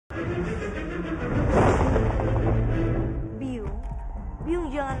Biung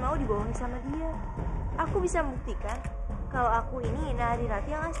jangan mau dibohongi sama dia. Aku bisa membuktikan kalau aku ini Nari Rati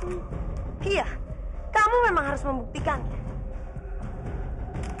yang asli. Iya, kamu memang harus membuktikannya.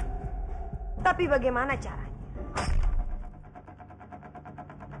 Tapi bagaimana caranya?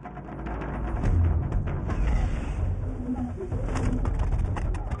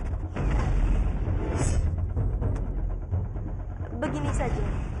 Begini saja,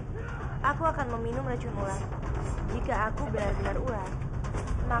 aku akan meminum racun ular. Jika aku benar-benar ular,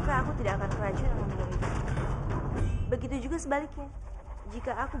 maka aku tidak akan keracunan meminum itu. Begitu juga sebaliknya,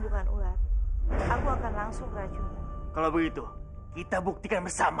 jika aku bukan ular, aku akan langsung keracunan. Kalau begitu, kita buktikan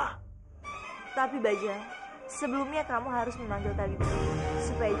bersama. Tapi Bajang, sebelumnya kamu harus memanggil tali dulu,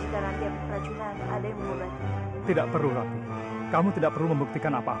 supaya jika nanti aku keracunan, ada yang mengobati. Tidak perlu, Rati. Kamu tidak perlu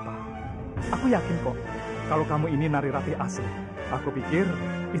membuktikan apa-apa. Aku yakin kok, kalau kamu ini Nari Rati asli. Aku pikir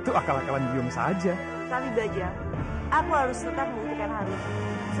itu akal-akalan Biung saja. Tapi Bajang, aku harus tetap membuktikan hal itu,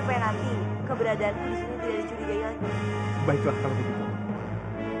 supaya nanti keberadaanku di sini tidak dicurigai lagi. Baiklah kalau begitu.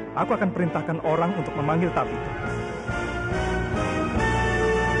 Aku akan perintahkan orang untuk memanggil tabi.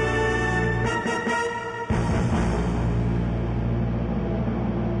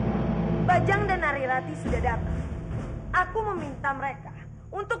 Bajang dan Nari Rati sudah datang. Aku meminta mereka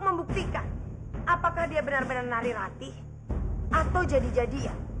untuk membuktikan apakah dia benar-benar Nari Rati atau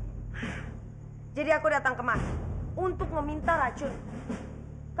jadi-jadian. Jadi aku datang kemari untuk meminta racun.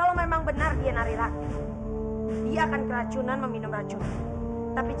 Kalau memang benar dia Nari Rati, dia akan keracunan meminum racun.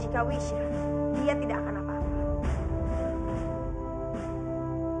 Tapi jika Wisya, dia tidak akan apa-apa.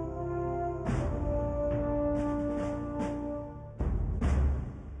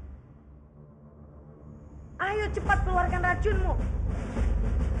 Ayo cepat keluarkan racunmu.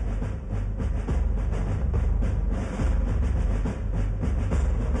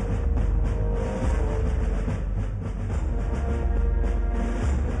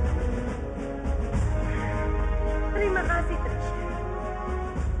 Terima kasih, Trisha.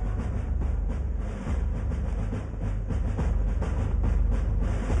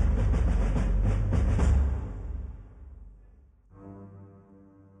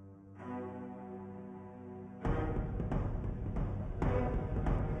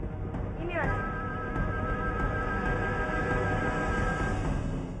 Ini racun.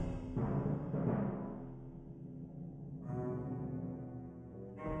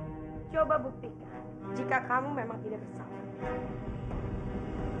 Coba buktikan jika kamu memang tidak bersalah.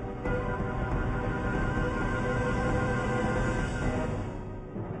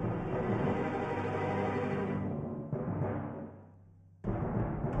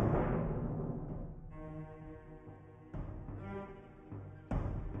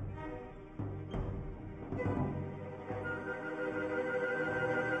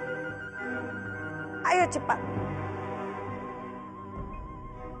 Ayo cepat.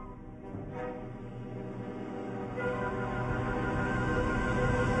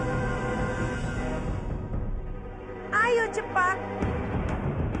 Ayo cepat.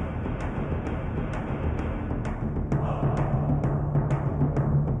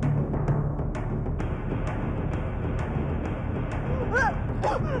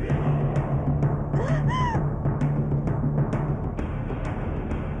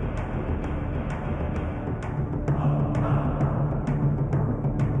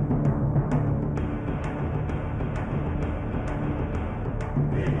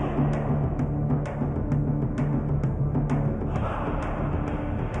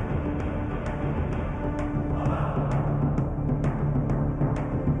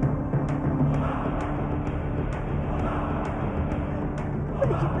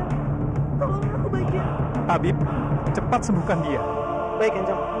 Tolong aku, Bajang. Tabib, cepat sembuhkan dia. Baik,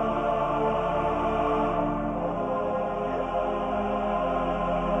 Kanjeng.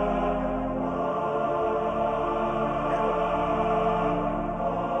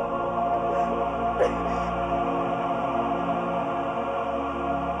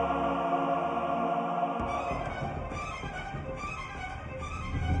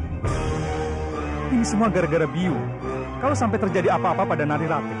 Ini semua gara-gara Biung. Kalau sampai terjadi apa-apa pada Nari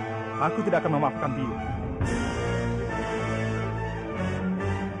Rati, aku tidak akan memaafkan Biung.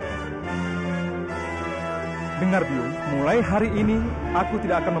 Dengar Biung, mulai hari ini aku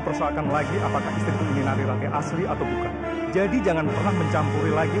tidak akan mempersoalkan lagi apakah istriku ini Nari Rati asli atau bukan. Jadi jangan pernah mencampuri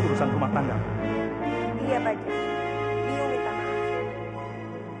lagi urusan rumah tangga. Iya, Bajang. Biung minta maaf.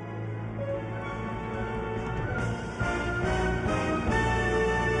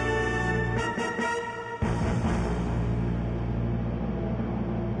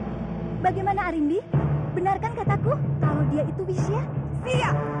 Bagaimana Arimbi? Benarkan kataku kalau dia itu Wisya?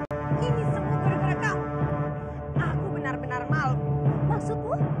 Siap.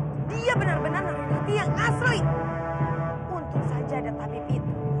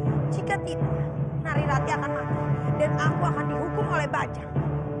 aku akan dihukum oleh bajang.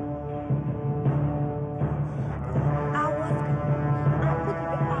 Awas, aku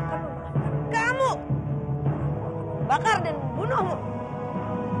tidak akan memaafkan kamu. Bakar dan membunuhmu.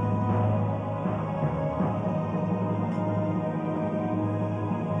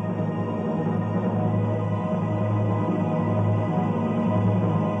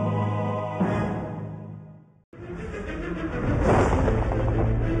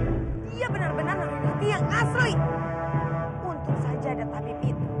 Dia benar-benar Narirati yang asli. Untung saja ada tabib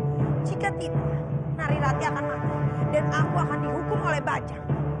itu. Jika tidak, Narirati akan mati dan aku akan dihukum oleh bajang.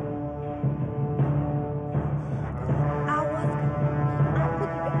 Awas, aku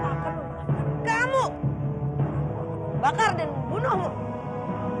tidak akan memaafkan kamu. Bakar dan membunuhmu.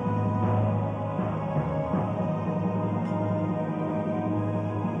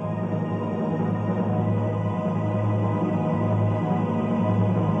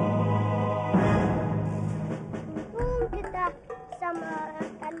 Kita bisa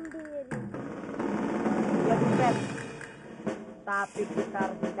melarikan diri. Ya Bupet, tapi kita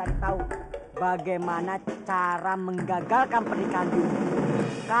harus mencari tahu bagaimana cara menggagalkan pernikahan Biung.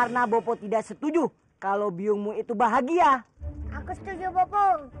 Karena Bopo tidak setuju kalau biungmu itu bahagia. Aku setuju, Bopo.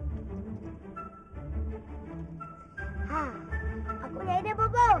 Aku punya ide,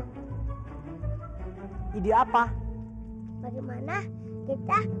 Bopo. Ide apa? Bagaimana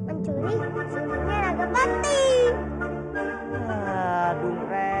kita mencuri sumbernya Nagapati? Aduh,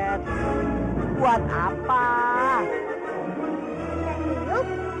 Red. Buat apa? Kita hidup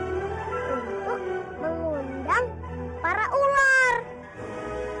untuk mengundang para ular.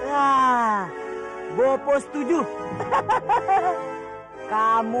 Bopo setuju.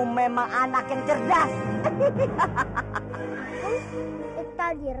 Kamu memang anak yang cerdas. Aku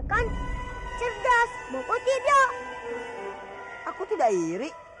ditakdirkan cerdas, Bopo tidak. Aku tidak iri.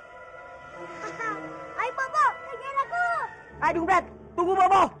 Ayo, Bopo, kejar aku. Aduh, Red. Tunggu,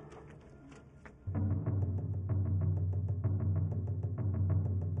 Bopo.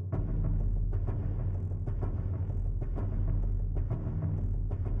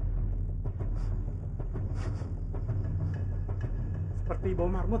 Seperti bau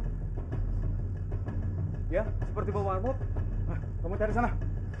marmut. Ya, seperti bau marmut. Nah, kamu cari sana.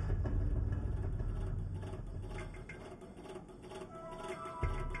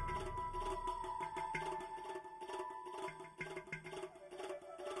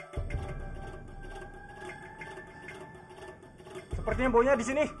 Sepertinya baunya di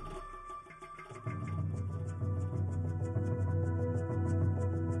sini.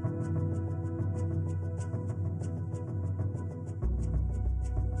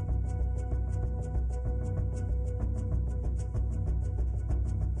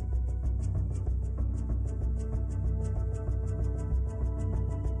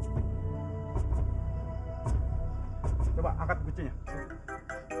 Coba angkat gucinya.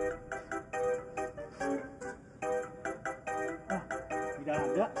 Oh, tidak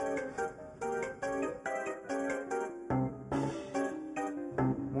ada.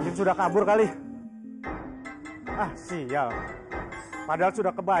 Mungkin sudah kabur kali. Ah, sial. Padahal sudah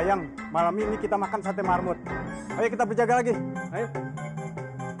kebayang malam ini kita makan sate marmut. Ayo kita berjaga lagi. Ayo.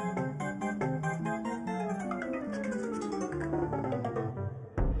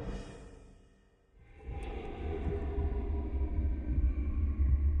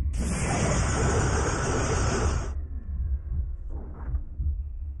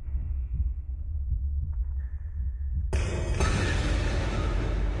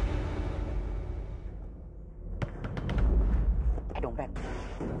 Dompet.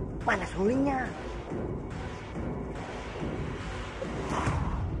 Mana sulingnya?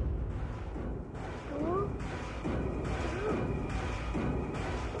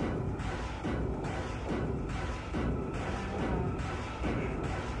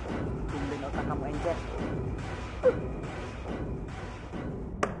 Tumben otak kamu encer.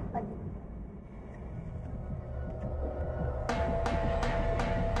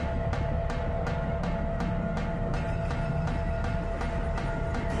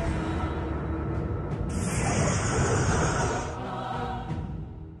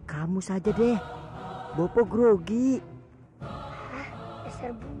 Kamu saja deh. Bopo grogi.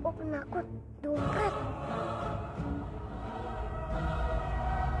 Dasar Bopo penakut dompet.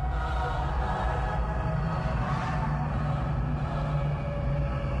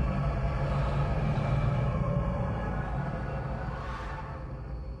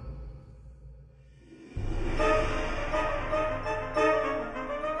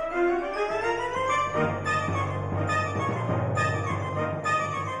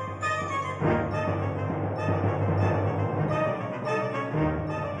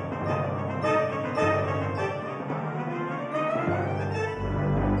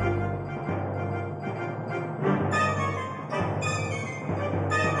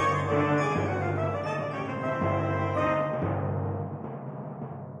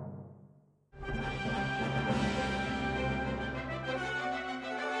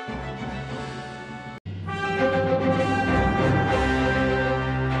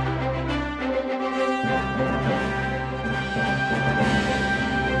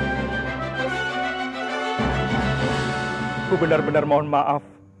 benar-benar mohon maaf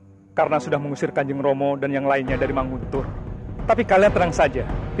karena sudah mengusir Kanjeng Romo dan yang lainnya dari Manguntur. Tapi kalian tenang saja,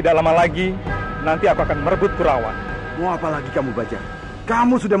 tidak lama lagi nanti aku akan merebut Kurawan. Mau apa lagi kamu, Bajang?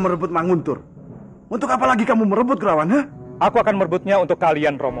 Kamu sudah merebut Manguntur. Untuk apa lagi kamu merebut Kurawan, ha? Aku akan merebutnya untuk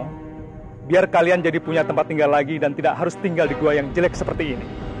kalian, Romo. Biar kalian jadi punya tempat tinggal lagi dan tidak harus tinggal di gua yang jelek seperti ini.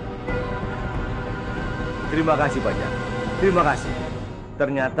 Terima kasih, Bajang. Terima kasih.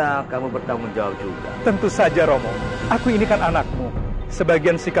 Ternyata kamu bertanggung jawab juga. Tentu saja, Romo. Aku ini kan anakmu.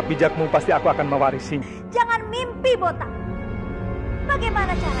 Sebagian sikap bijakmu pasti aku akan mewarisinya. Jangan mimpi, botak.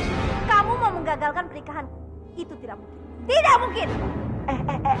 Bagaimana caranya? Kamu mau menggagalkan pernikahanku? Itu tidak mungkin. Tidak mungkin!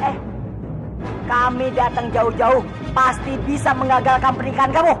 Kami datang jauh-jauh, pasti bisa menggagalkan pernikahan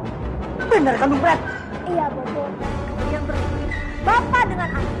kamu. Benar kan, Dumpret? Iya, Bopo. Yang berpikir bapak dengan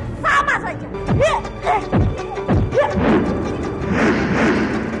anak sama saja.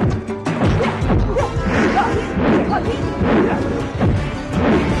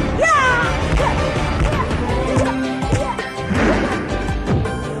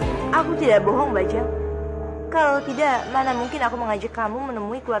 Aku tidak bohong, Bajang. Kalau tidak, mana mungkin aku mengajak kamu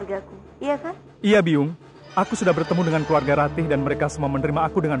menemui keluargaku. Iya kan? Iya, Biung. Aku sudah bertemu dengan keluarga Ratih dan mereka semua menerima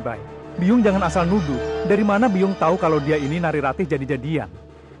aku dengan baik. Biung jangan asal nuduh. Dari mana Biung tahu kalau dia ini Nari Ratih jadi-jadian?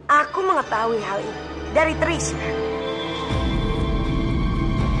 Aku mengetahui hal ini dari Trisha.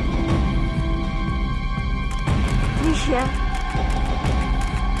 Trisha.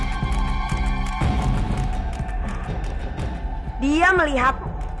 Dia melihat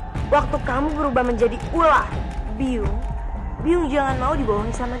waktu kamu berubah menjadi ular. Biung jangan mau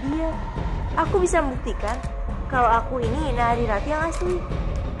dibohongi sama dia. Aku bisa membuktikan kalau aku ini Nari Ratih yang asli.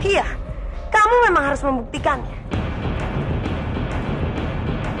 Iya, kamu memang harus membuktikannya.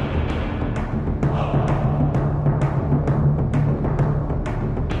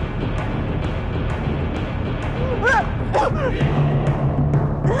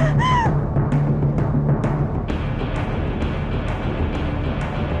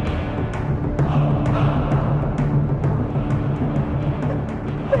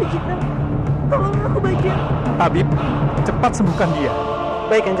 Tolong aku, Bajang. Tabib, cepat sembuhkan dia.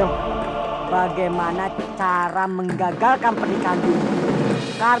 Baik, Kanjeng. Bagaimana cara menggagalkan pernikahan Biung?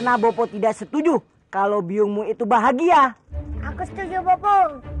 Karena Bopo tidak setuju kalau biungmu itu bahagia. Aku setuju,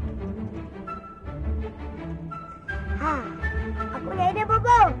 Bopo. Aku punya ide,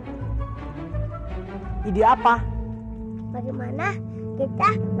 Bopo. Ide apa? Bagaimana kita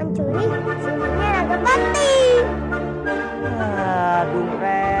mencuri semuanya naga bakti?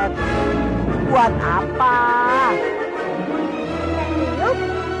 Dumpret. Buat apa? Kita hidup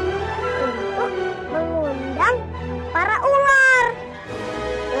untuk mengundang para ular.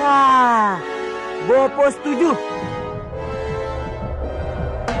 Bopo setuju.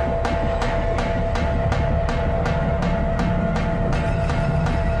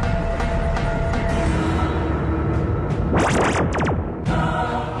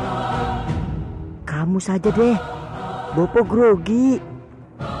 Kamu saja deh. Bopo grogi.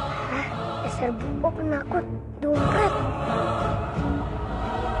 Dasar Bopo penakut, Dumpret.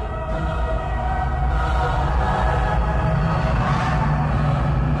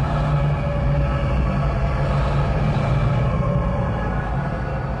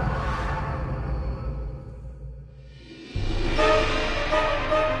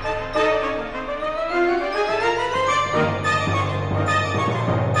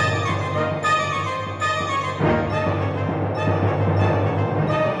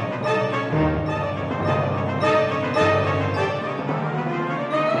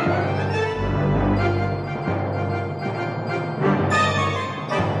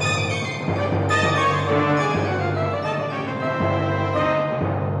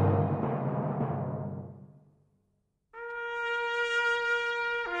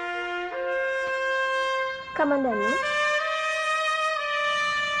 Kamandanu,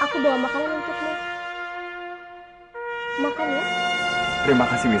 aku bawa makanan untukmu. Makan ya. Terima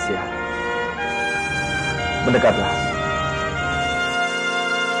kasih, Wisya. Mendekatlah.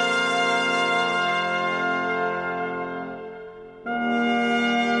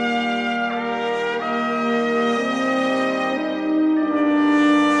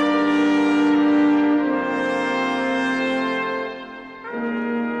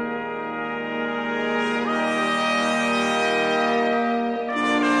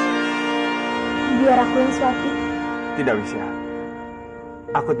 Biar aku yang suapin. Tidak, Wisya.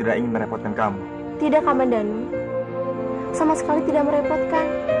 Aku tidak ingin merepotkan kamu. Tidak, Kamandanu. Sama sekali tidak merepotkan.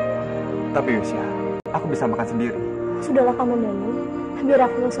 Tapi, Wisya, aku bisa makan sendiri. Sudahlah, Kamandanu. Biar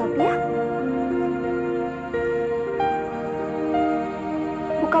aku yang suapin ya.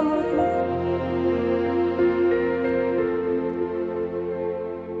 Buka mulutmu.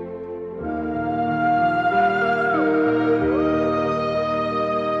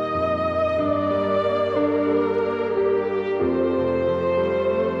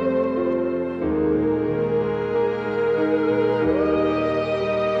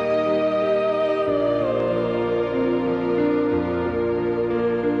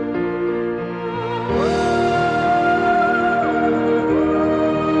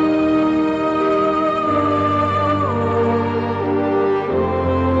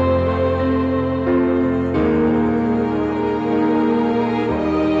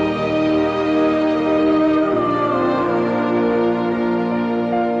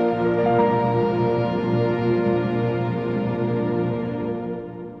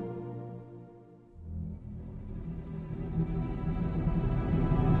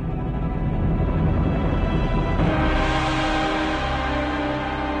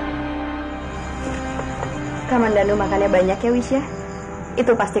 Danu makannya banyak ya, Wisya?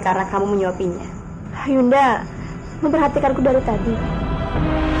 Itu pasti karena kamu menyuapinya. Yunda memperhatikanku dari tadi.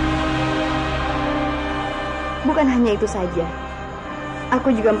 Bukan hanya itu saja. Aku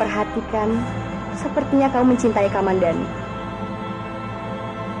juga memperhatikan sepertinya kamu mencintai Kamandanu.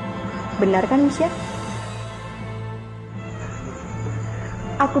 Benar kan, Wisya?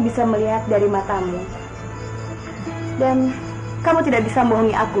 Aku bisa melihat dari matamu. Dan kamu tidak bisa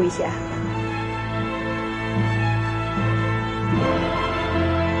membohongi aku, Wisya.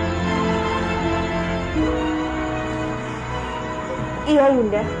 Iya,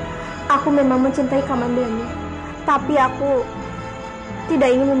 Yunda. Aku memang mencintai Kamandanu. Tapi aku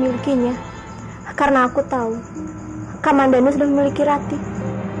tidak ingin memilikinya. Karena aku tahu Kamandanu sudah memiliki Rati.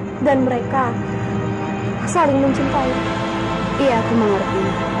 Dan mereka saling mencintai. Iya, aku mengerti.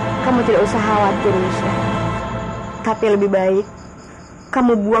 Kamu tidak usah khawatir, Wisya. Tapi lebih baik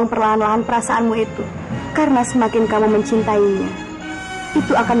kamu buang perlahan-lahan perasaanmu itu. Karena semakin kamu mencintainya,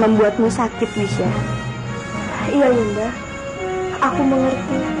 itu akan membuatmu sakit, Wisya. Iya, Yunda. Aku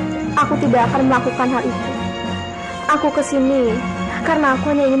mengerti. Aku tidak akan melakukan hal itu. Aku kesini karena aku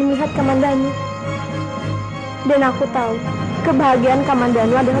hanya ingin melihat Kamandanu. Dan aku tahu kebahagiaan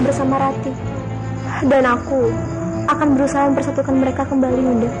Kamandanu adalah bersama Rati. Dan aku akan berusaha mempersatukan mereka kembali,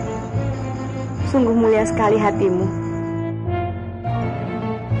 Yunda. Sungguh mulia sekali hatimu.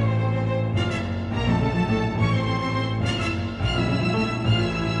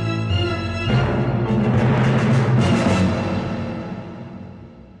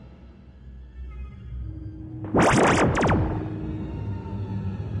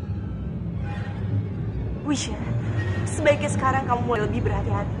 Wisya, sebaiknya sekarang kamu mulai lebih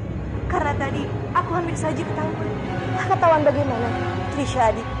berhati-hati. Karena tadi aku hampir saja ketahuan. Ketahuan bagaimana?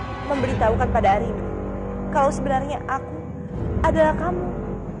 Trisha adik memberitahukan pada Arimbi kalau sebenarnya aku adalah kamu.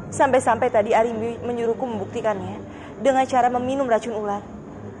 Sampai-sampai tadi Arimbi menyuruhku membuktikannya dengan cara meminum racun ular.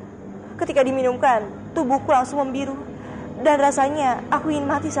 Ketika diminumkan, tubuhku langsung membiru dan rasanya aku ingin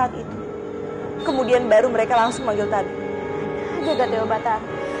mati saat itu. Kemudian baru mereka langsung manggil tabib. Jaga Dewa Batara,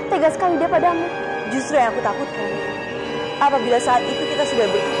 tega sekali dia padamu. Justru yang aku takutkan, apabila saat itu kita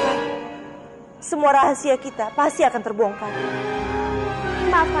sudah bertukar, semua rahasia kita pasti akan terbongkar.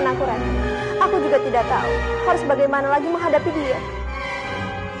 Maafkan aku, Rati. Aku juga tidak tahu harus bagaimana lagi menghadapi dia.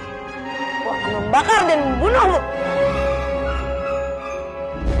 Aku akan membakar dan membunuhmu.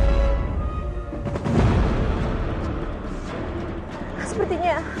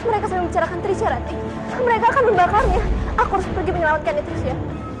 Sepertinya mereka sedang membicarakan Trisha, Rati. Mereka akan membakarnya. Aku harus pergi menyelamatkan Trisha.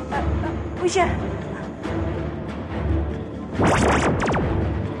 Wisya.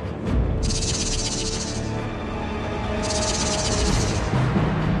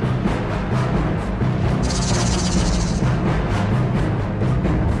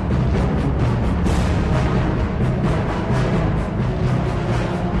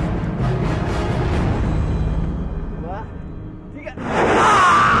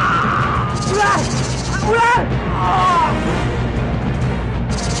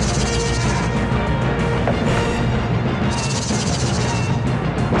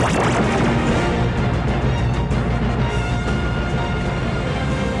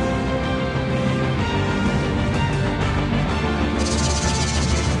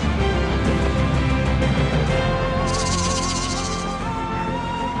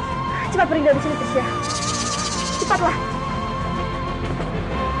 Cepat pergi dari sini, Trisha. Cepatlah.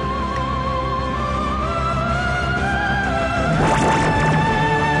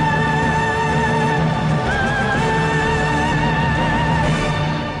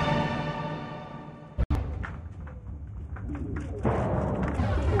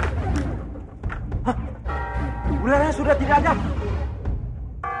 Ularnya sudah tidak ada.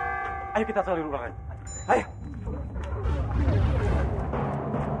 Ayo kita cari ularnya. Ayo.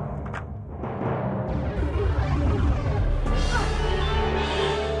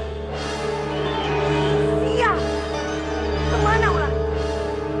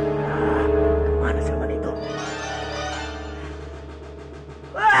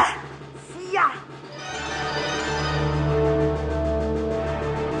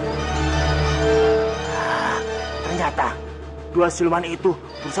 Dua siluman itu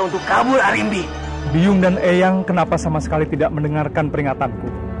berusaha untuk kabur, Arimbi. Biyung dan Eyang kenapa sama sekali tidak mendengarkan peringatanku?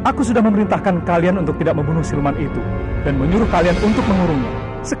 Aku sudah memerintahkan kalian untuk tidak membunuh siluman itu dan menyuruh kalian untuk mengurungnya.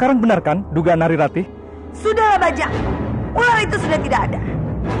 Sekarang benar kan dugaan Narirati? Sudahlah, Bajang. Ular itu sudah tidak ada.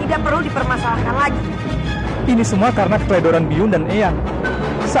 Tidak perlu dipermasalahkan lagi. Ini semua karena keteledoran Biyung dan Eyang.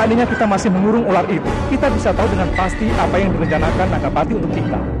 Seandainya kita masih mengurung ular itu, kita bisa tahu dengan pasti apa yang direncanakan Nagapati untuk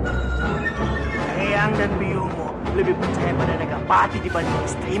kita. Eyang dan Biyungmu lebih percaya pada Nagapati dibanding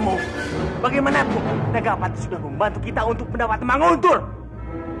istrimu. Bagaimanapun, Nagapati sudah membantu kita untuk mendapat Manguntur.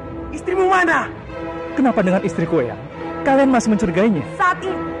 Istrimu mana? Kenapa dengan istriku, Eyang? Kalian masih mencurigainya? Saat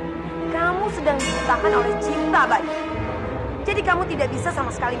ini, kamu sedang dibutakan oleh cinta, Bayu. Jadi kamu tidak bisa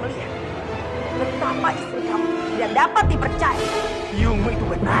sama sekali melihat betapa istri kamu tidak dapat dipercaya. Biungmu itu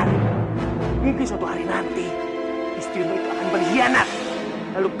benar. Mungkin suatu hari nanti, istrimu itu akan berkhianat.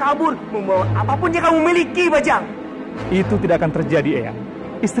 Lalu kabur membawa apapun yang kamu miliki, Bajang. Itu tidak akan terjadi, Eyang.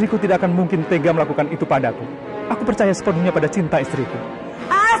 Istriku tidak akan mungkin tega melakukan itu padaku. Aku percaya sepenuhnya pada cinta istriku.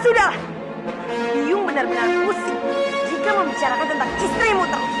 Ah, sudahlah. Biung benar-benar pusing jika membicarakan tentang istrimu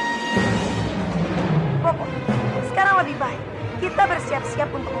terus. Pokoknya, sekarang lebih baik kita bersiap-siap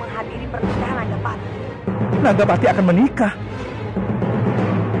untuk menghadiri pernikahan Nagapati. Nagapati akan menikah?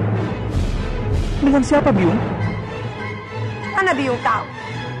 Dengan siapa, Biung? Mana Biung tahu.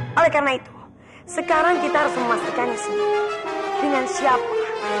 Oleh karena itu, sekarang kita harus memastikannya sendiri. Dengan siapa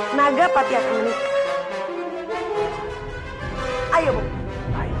Nagapati akan menikah. Ayo, Bu.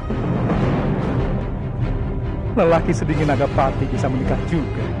 Ayo. Lelaki sedingin Nagapati bisa menikah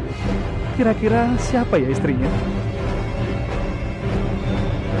juga. Kira-kira siapa ya istrinya?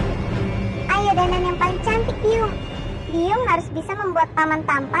 Ayo dandan yang paling cantik, Biung. Biung harus bisa membuat paman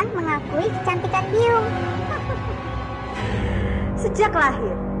tampan mengakui kecantikan Biung. Sejak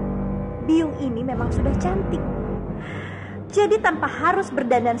lahir, Biung ini memang sudah cantik. Jadi tanpa harus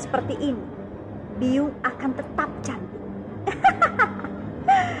berdandan seperti ini, Biung akan tetap cantik.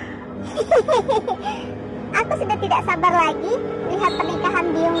 Aku sudah tidak sabar lagi lihat pernikahan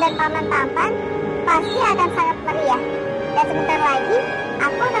Biung dan paman tampan. Pasti akan sangat meriah. Dan sebentar lagi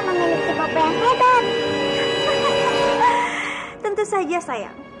aku akan memiliki bopo yang hebat. Tentu saja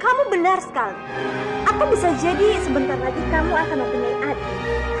sayang, kamu benar sekali. Atau bisa jadi sebentar lagi kamu akan mempunyai adik.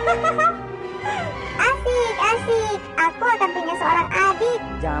 Asik, asik. Aku akan punya seorang adik.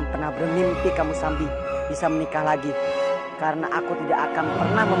 Jangan pernah bermimpi kamu Sambi bisa menikah lagi. Karena aku tidak akan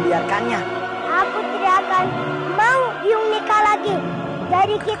pernah membiarkannya. Aku tidak akan mau Biung nikah lagi.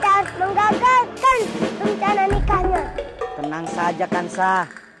 Jadi kita harus menggagalkan rencana nikahnya. Tenang saja Kansa.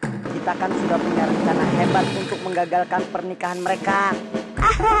 Kita kan sudah punya rencana hebat untuk menggagalkan pernikahan mereka.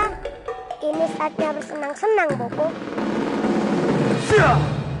 Ini saatnya bersenang-senang, Bopo. Siap!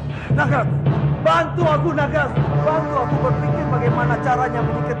 Nagas, bantu aku Nagas. Bantu aku berpikir bagaimana caranya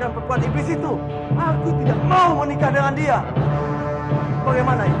menyingkirkan perempuan iblis itu. Aku tidak mau menikah dengan dia.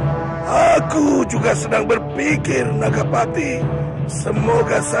 Bagaimana ini? Aku juga sedang berpikir, Nagapati.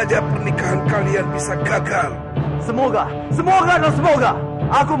 Semoga saja pernikahan kalian bisa gagal. Semoga dan semoga.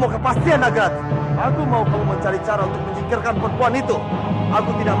 Aku mau kepastian, Nagas. Aku mau kamu mencari cara untuk menyingkirkan perempuan itu. Aku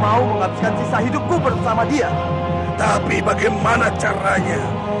tidak mau menghabiskan sisa hidupku bersama dia. Tapi bagaimana caranya?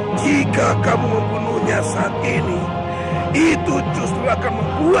 Jika kamu membunuhnya saat ini, itu justru akan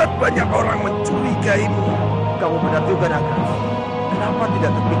membuat banyak orang mencurigaimu. Kamu benar juga, Nagas. Kenapa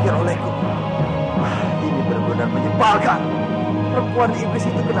tidak terpikir olehku? Ini benar-benar menyebalkan. Perempuan iblis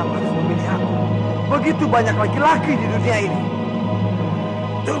itu kenapa harus memilih aku? Begitu banyak laki-laki di dunia ini.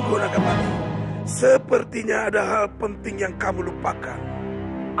 Tunggu, Nagapati. Sepertinya ada hal penting yang kamu lupakan.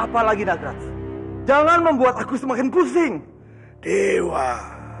 Apalagi, Nagraj? Jangan membuat aku semakin pusing. Dewa.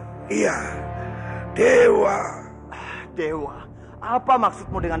 Iya, dewa. Dewa? Apa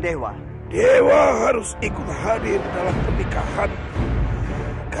maksudmu dengan dewa? Dewa harus ikut hadir dalam pernikahan.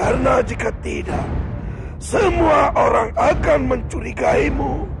 Karena jika tidak, semua orang akan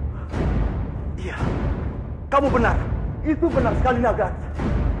mencurigaimu. Iya, kamu benar. Itu benar sekali, Nagraj.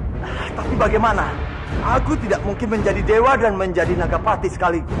 Tapi bagaimana? Aku tidak mungkin menjadi dewa dan menjadi Nagapati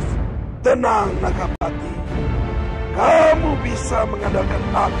sekaligus. Tenang, Nagapati. Kamu bisa mengandalkan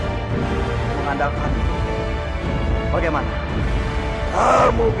aku. Mengandalkan? Bagaimana?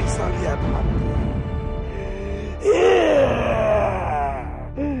 Kamu bisa lihat mati.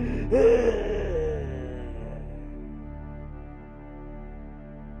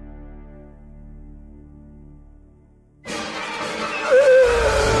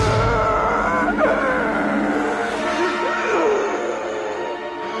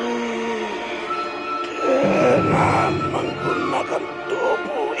 Dengan menggunakan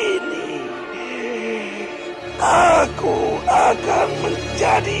tubuh ini, aku akan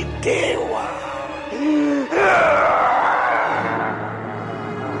menjadi dewa.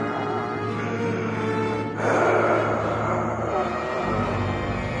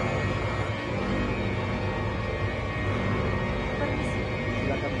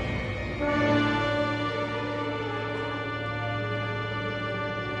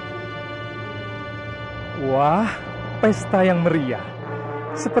 Wah, pesta yang meriah.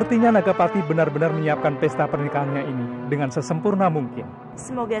 Sepertinya Nagapati benar-benar menyiapkan pesta pernikahannya ini dengan sesempurna mungkin.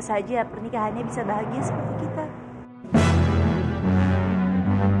 Semoga saja pernikahannya bisa bahagia seperti kita.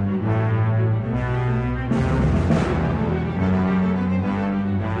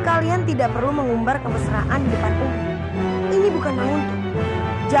 Kalian tidak perlu mengumbar kemesraan di depan umum. Ini bukan untuk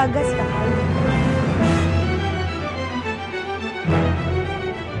jaga sikap kalian.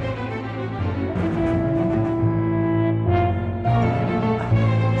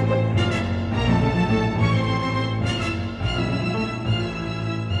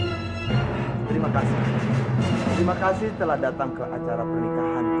 Terima kasih telah datang ke acara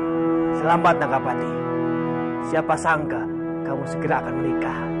pernikahan. Selamat Nagapati. Siapa sangka kamu segera akan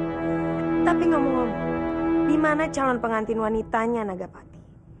menikah. Tapi ngomong-ngomong, di mana calon pengantin wanitanya Nagapati?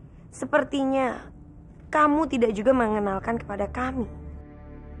 Sepertinya kamu tidak juga mengenalkan kepada kami.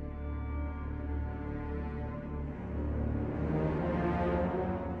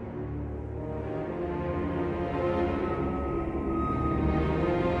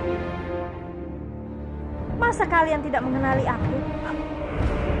 Masa kalian tidak mengenali aku?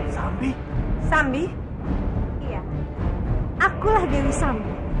 Sambi? Sambi? Iya. Akulah Dewi Sambi.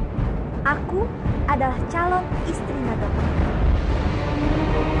 Aku adalah calon istri Nagapati.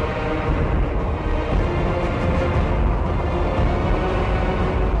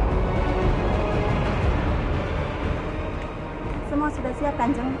 Semua sudah siap,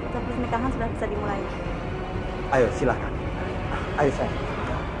 Kanjeng. Pernikahan sudah bisa dimulai. Ayo, silakan. Ayo, sayang.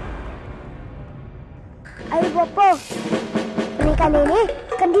 Ayo, Bopo. Pernikahan ini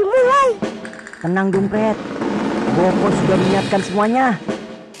akan dimulai. Tenang, Dumpret. Bopo sudah menyiapkan semuanya.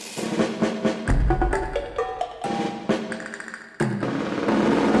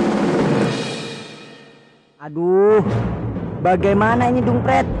 Aduh, bagaimana ini,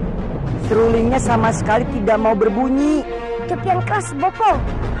 Dumpret? Serulingnya sama sekali tidak mau berbunyi. Tiup yang keras, Bopo.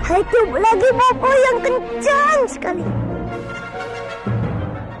 Hai, tiup lagi, Bopo, yang kencang sekali.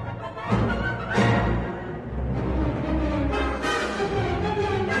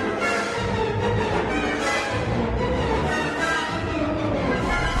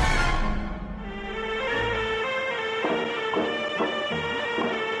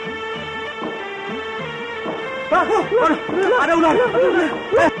 Ada ular. Ada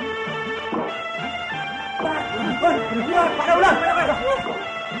ular.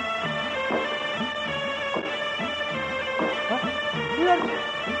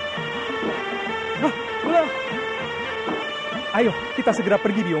 Ayo, kita segera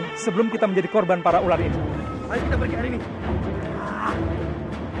pergi, Biung, sebelum kita menjadi korban para ular ini. Ayo kita pergi hari ini.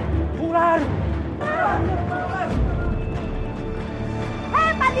 Ular.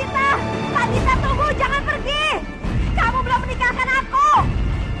 Hei, Pandita! Pandita, tunggu! Jangan pergi! Kamu belum menikahkan aku!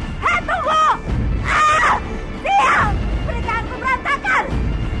 Hei, tunggu! Diam! Pernikahanku berantakan!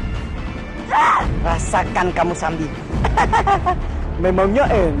 Rasakan kamu, Sambi. Memangnya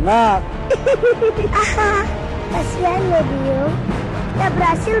enak. Kasihan ya, Biung. Ya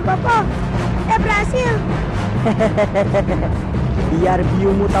berhasil, Bopo. Ya berhasil. Biar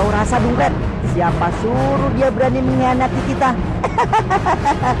Biungmu tahu rasa, Dumpret. Siapa suruh dia berani mengkhianati kita?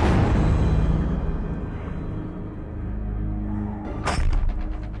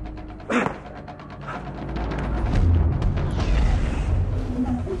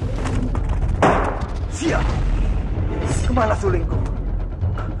 Siap. Kemana sulingku?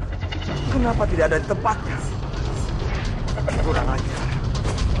 Kenapa tidak ada di tempatnya? Kurang ajar.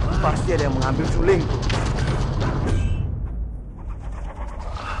 Pasti ada yang mengambil sulingku.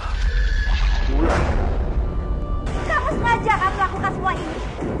 Ular. Kamu sengaja kan melakukan semua ini?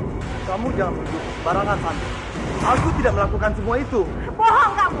 Kamu jangan menuduh sembarangan, Santi. Aku tidak melakukan semua itu.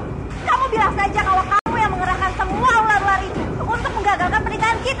 Bohong kamu! Kamu bilang saja kalau kamu yang mengerahkan semua ular-ular itu untuk menggagalkan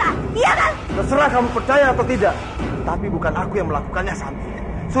pernikahan kita, iya kan? Terserah kamu percaya atau tidak. Tapi bukan aku yang melakukannya, Santi.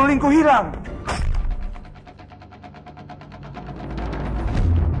 Sulingku hilang.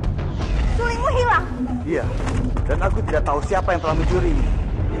 Sulingmu hilang? Iya. Dan aku tidak tahu siapa yang telah mencuri.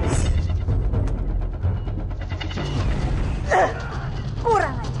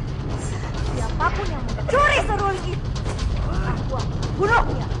 Kurang aja. Siapapun yang mencuri seruling itu, aku akan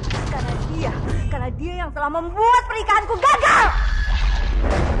bunuhnya. Karena dia yang telah membuat pernikahanku gagal.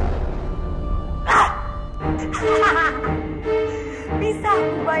 Bisa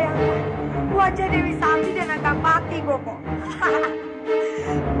aku bayangkan wajah Dewi Sambi dan Nagapati, Bopo.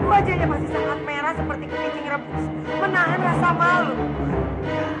 Wajahnya masih sangat merah seperti kepiting rebus, menahan rasa malu.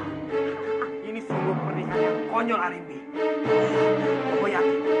 Ini sungguh pernikahan yang konyol, Arimbi. Bopo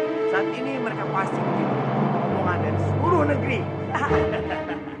yakin saat ini mereka pasti menjadi omongan dari seluruh negeri.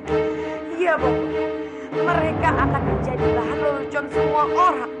 Iya, Bopo. Mereka mereka akan menjadi bahan lelucon semua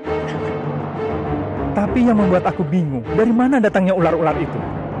orang. Tapi yang membuat aku bingung, dari mana datangnya ular-ular itu?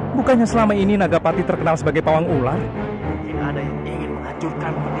 Bukannya selama ini Nagapati terkenal sebagai pawang ular? Mungkin ada yang ingin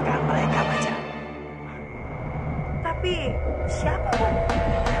menghancurkan pernikahan mereka, Baja. Tapi siapa, Bu?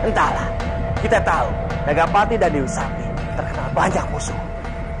 Entahlah, kita tahu Nagapati dan Dewi Sambi terkenal banyak musuh.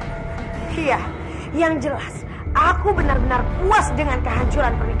 Iya, yang jelas aku benar-benar puas dengan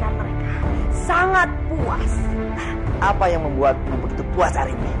kehancuran pernikahan mereka. Sangat puas. Apa yang membuatmu begitu puas,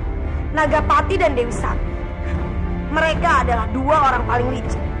 Arimbi? Nagapati dan Dewi Sambi. Mereka adalah dua orang paling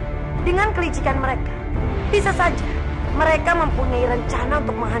licik. Dengan kelicikan mereka, bisa saja mereka mempunyai rencana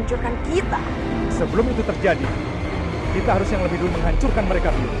untuk menghancurkan kita. Sebelum itu terjadi, kita harus yang lebih dulu menghancurkan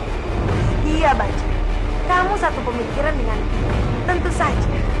mereka dulu. Iya, Baja. Kamu satu pemikiran dengan tentu saja.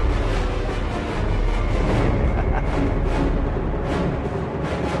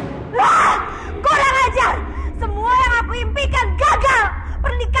 Kurang ajar! Semua yang aku impikan gagal!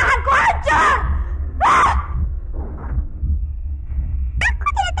 Pernikahanku hancur! Aku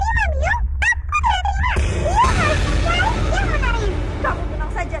tidak terima, Biung! Aku tidak terima! Dia harus mencari yang menarik! Kamu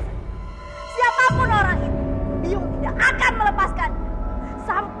tenang saja. Siapapun orang itu, Biung tidak akan melepaskan.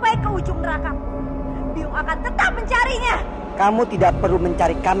 Sampai ke ujung neraka. Biung akan tetap mencarinya. Kamu tidak perlu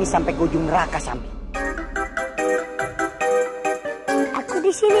mencari kami sampai ke ujung neraka, Sambi. Aku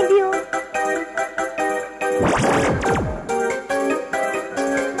di sini, Biung.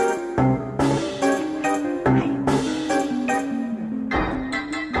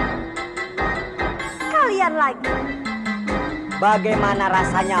 Kalian lagi. Bagaimana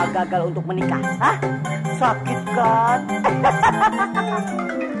rasanya gagal untuk menikah? Hah? Sakit kan?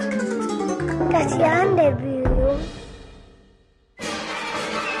 Kasihan deh, Biung.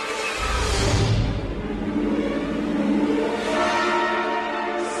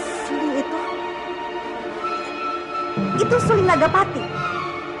 Suling itu suling Nagapati.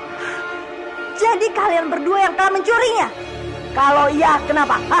 Jadi kalian berdua yang telah mencurinya? Kalau iya,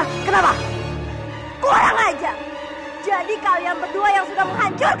 kenapa? Hah? Kenapa? Kurang aja. Jadi kalian berdua yang sudah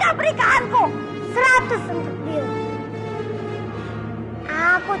menghancurkan pernikahanku. 100 untuk Biung.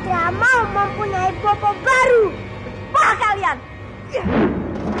 Aku tidak mau mempunyai bopo baru. Wah kalian.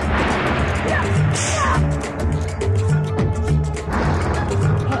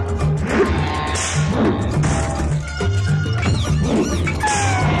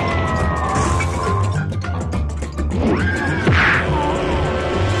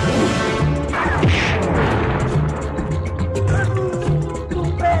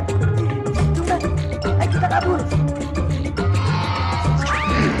 Kita kabur.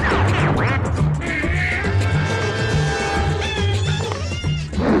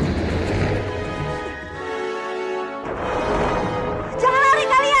 Jangan lari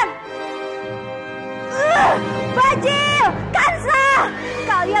kalian. Bajil, Kansa,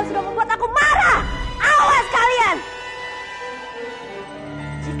 kalian sudah membuat aku marah. Awas kalian.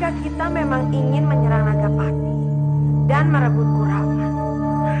 Jika kita memang ingin menyerang Nagapati dan merebut Kurawan,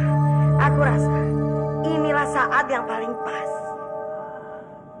 aku rasa inilah saat yang paling pas.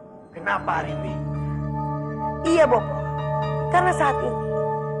 Kenapa, Arimbi? Iya, Bopo. Karena saat ini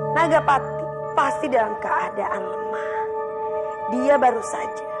Nagapati pasti dalam keadaan lemah. Dia baru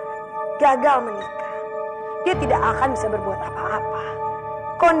saja gagal menikah. Dia tidak akan bisa berbuat apa-apa.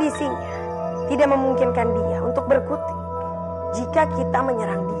 Kondisinya tidak memungkinkan dia untuk berkutik jika kita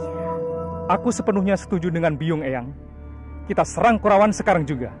menyerang dia. Aku sepenuhnya setuju dengan Biung, Eyang. Kita serang Kurawan sekarang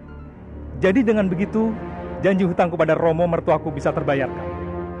juga. Jadi dengan begitu, janji hutangku pada Romo mertuaku bisa terbayarkan.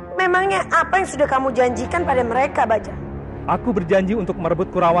 Memangnya apa yang sudah kamu janjikan pada mereka, Bajang? Aku berjanji untuk merebut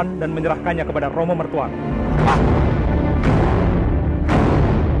Kurawan dan menyerahkannya kepada Romo mertuaku.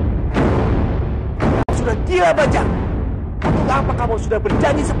 Sudah gila, Bajang. Untuk apa kamu sudah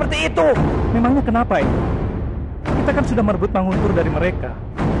berjanji seperti itu? Memangnya kenapa, Eyang? Kita kan sudah merebut Manguntur dari mereka.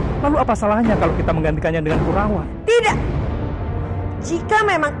 Lalu apa salahnya kalau kita menggantikannya dengan Kurawan? Tidak. Jika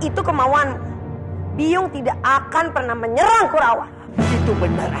memang itu kemauanmu, Biung tidak akan pernah menyerang Kurawan. Itu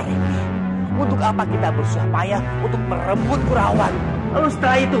benar, Arimbi. Untuk apa kita bersusah payah untuk merebut Kurawan? Lalu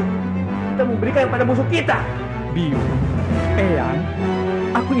setelah itu, kita memberikan pada musuh kita. Biung, Eyang,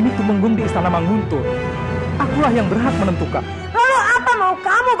 aku ini tumenggung di istana Manguntur. Akulah yang berhak menentukan. Lalu apa mau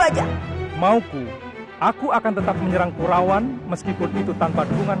kamu, Bajang? Mauku, aku akan tetap menyerang Kurawan meskipun itu tanpa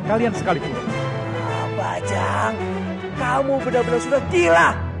dukungan kalian sekalipun. Bajang, kamu benar-benar sudah gila.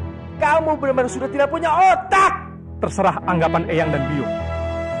 Kamu benar-benar sudah tidak punya otak. Terserah anggapan Eyang dan Biung.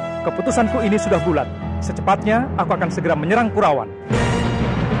 Keputusanku ini sudah bulat. Secepatnya aku akan segera menyerang Kurawan.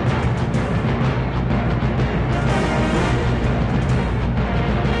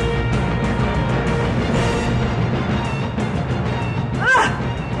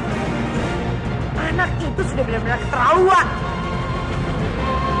 benar-benar keterlaluan.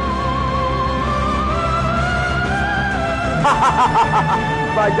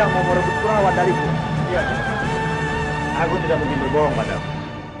 Bajang mau merebut Kurawan dariku. Iya, aku tidak mungkin berbohong padamu.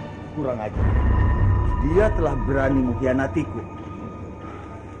 Kurang ajar. Dia telah berani mengkhianatiku.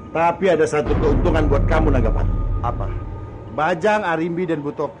 Tapi ada satu keuntungan buat kamu, Nagapati. Apa? Bajang, Arimbi, dan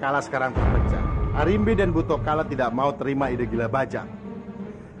Butokala sekarang terpecah. Arimbi dan Butokala tidak mau terima ide gila Bajang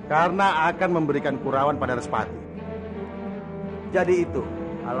karena akan memberikan Kurawan pada Respati. Jadi itu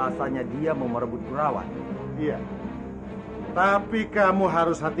alasannya dia mau merebut Kurawan. Iya. Tapi kamu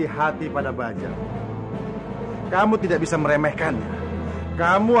harus hati-hati pada Bajang. Kamu tidak bisa meremehkannya.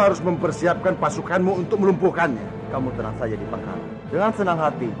 Kamu harus mempersiapkan pasukanmu untuk melumpuhkannya. Kamu tenang saja di Pangkalan. Dengan senang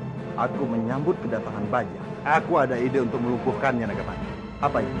hati, aku menyambut kedatangan Bajang. Aku ada ide untuk melumpuhkannya, Nagapati.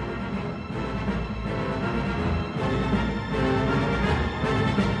 Apa itu?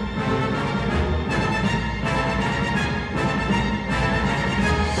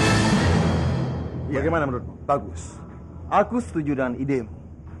 Bagaimana menurutmu? Bagus. Aku setuju dengan idemu.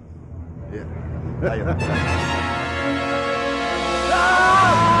 Iya. Ayo.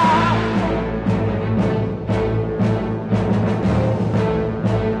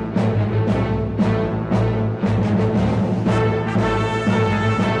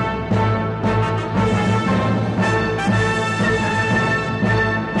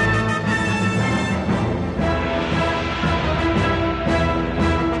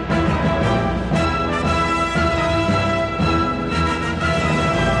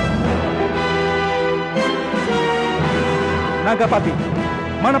 Nagapati,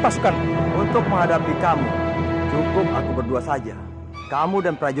 mana pasukan? Untuk menghadapi kamu, cukup aku berdua saja. Kamu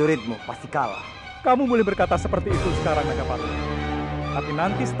dan prajuritmu pasti kalah. Kamu boleh berkata seperti itu sekarang, Nagapati. Tapi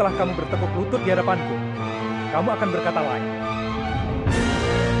nanti setelah kamu bertekuk lutut di hadapanku, kamu akan berkata lain.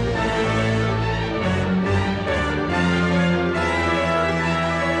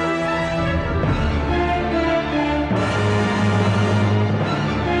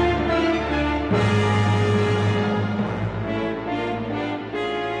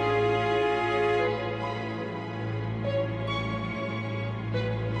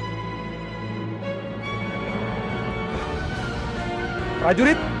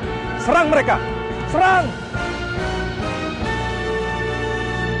 Prajurit, serang mereka! Serang!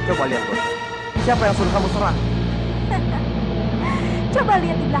 Coba lihat, Bos. Siapa yang suruh kamu serang? Coba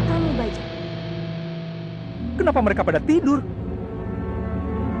lihat di belakangmu, Bajang. Kenapa mereka pada tidur?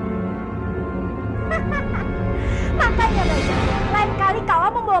 Makanya, Bajang, lain kali kau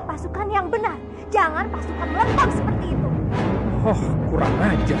membawa pasukan yang benar. Jangan pasukan lempar seperti itu. Oh, kurang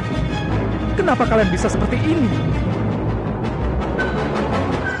ajar. Kenapa kalian bisa seperti ini?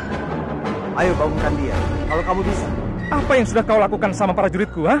 Ayo bangunkan dia, kalau kamu bisa. Apa yang sudah kau lakukan sama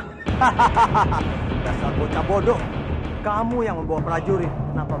prajuritku, ha? Dasar bocah bodoh. Kamu yang membawa prajurit,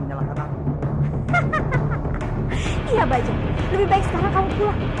 kenapa menyalahkan aku? Iya, Bajang. Lebih baik sekarang kamu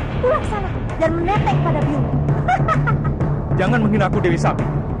pulang. Pulang sana dan menetek pada biung. Jangan menghina aku, Dewi Sapi.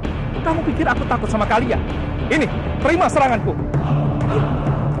 Kamu pikir aku takut sama kalian? Ini, terima seranganku.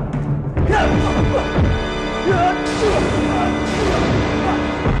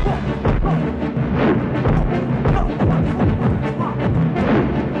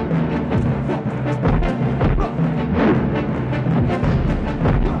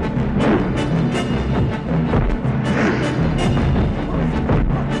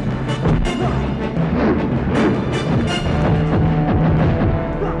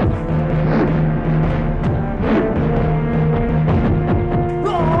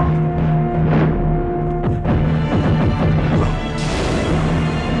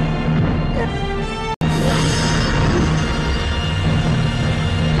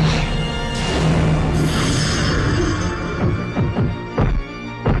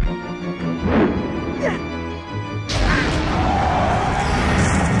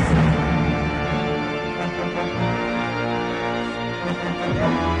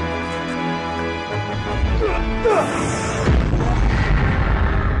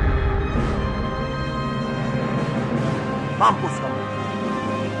 Mampus kamu.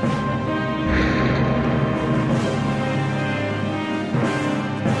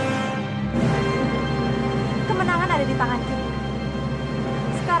 Kemenangan ada di tangan kita.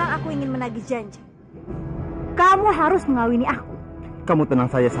 Sekarang aku ingin menagih janji. Kamu harus mengawini aku. Kamu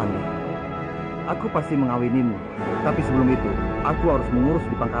tenang saja, Sani. Aku pasti mengawinimu. Tapi sebelum itu, aku harus mengurus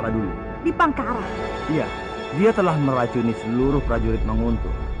di Pangkara dulu. Di Pangkara? Iya, dia telah meracuni seluruh prajurit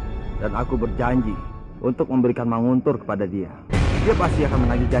Manguntur. Dan aku berjanji untuk memberikan Manguntur kepada dia. Dia pasti akan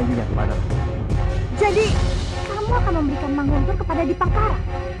menagih janjinya kepadaku. Jadi, kamu akan memberikan Manguntur kepada di Pangkara?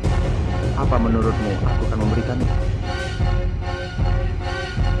 Apa menurutmu aku akan memberikannya?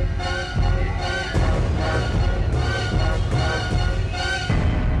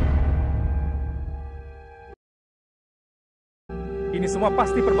 Ini semua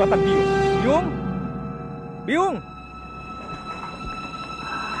pasti perbuatan Biung. Biung! Biung!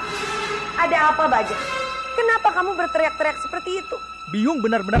 Ada apa, Baja? Kenapa kamu berteriak-teriak seperti itu? Biung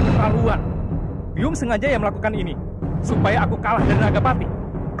benar-benar keterlaluan. Biung sengaja yang melakukan ini, supaya aku kalah dari Nagapati.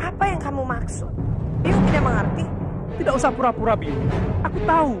 Apa yang kamu maksud? Biung tidak mengerti. Tidak usah pura-pura, Biung. Aku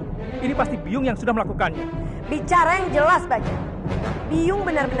tahu, ini pasti Biung yang sudah melakukannya. Bicara yang jelas, Baja. Biung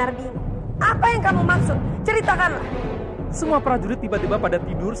benar-benar bingung. Apa yang kamu maksud? Ceritakanlah. Semua prajurit tiba-tiba pada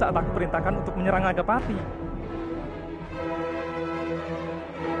tidur saat aku perintahkan untuk menyerang Nagapati.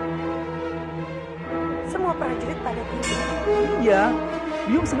 Semua prajurit pada tidur? Iya,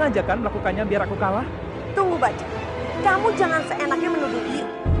 Biung sengaja kan melakukannya biar aku kalah? Tunggu, Baja. Kamu jangan seenaknya menuduh Biung.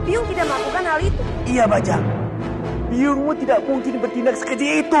 Biung tidak melakukan hal itu. Iya, Bajang. Biungmu tidak mungkin bertindak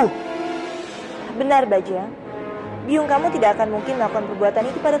sekeji itu. Benar, Bajang. Biung kamu tidak akan mungkin melakukan perbuatan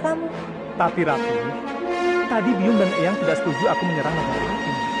itu pada kamu. Tapi Ratu, tadi Biung dan Eyang tidak setuju aku menyerang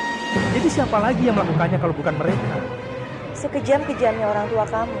Nagapati. Jadi siapa lagi yang melakukannya kalau bukan mereka? Sekejam-kejamnya orang tua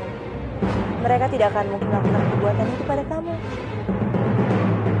kamu, mereka tidak akan mungkin melakukan perbuatan itu pada kamu.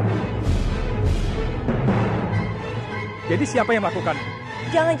 Jadi siapa yang melakukan?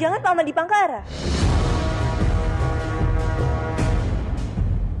 Jangan-jangan Paman Dipangkara.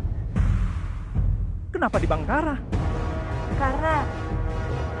 Kenapa Dipangkara? Karena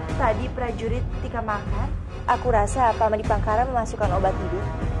tadi prajurit ketika makan, aku rasa Paman Dipangkara memasukkan obat hidup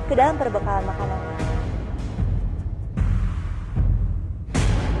ke dalam perbekalan makanannya.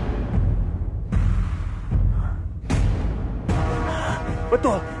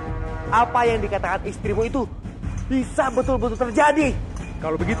 Betul. Apa yang dikatakan istrimu itu bisa betul-betul terjadi.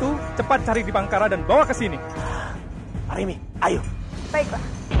 Kalau begitu, cepat cari Dipangkara dan bawa ke sini. Arimi, ayo. Baiklah.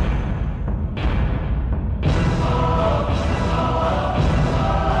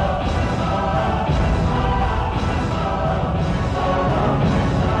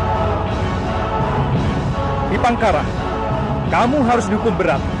 Dipangkara, kamu harus dihukum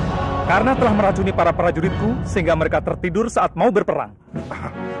berat karena telah meracuni para prajuritku sehingga mereka tertidur saat mau berperang.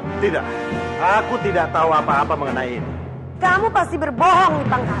 Tidak, aku tidak tahu apa-apa mengenai ini. Kamu pasti berbohong,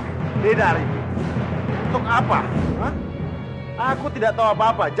 Dipangkara. Tidak, Arimi. Untuk apa? Hah? Aku tidak tahu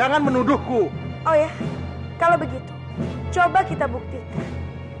apa-apa. Jangan menuduhku. Oh ya, kalau begitu, coba kita buktikan.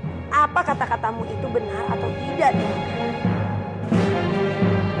 Apa kata-katamu itu benar atau tidak, Dipangkara?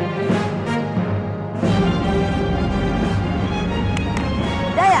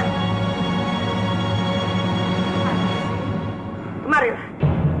 Dayang! Kemarilah,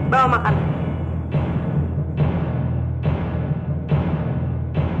 bawa makan.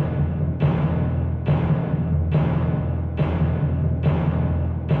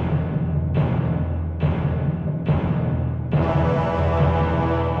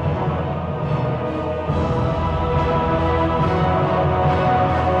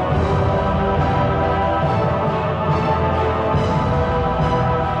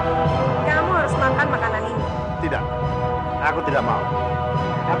 Aku tidak mau.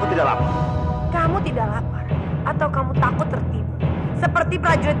 Aku tidak lapar. Kamu tidak lapar? Atau kamu takut tertidur? Seperti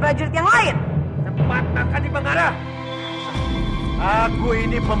prajurit-prajurit yang lain? Cepat makan Dipangkara. Aku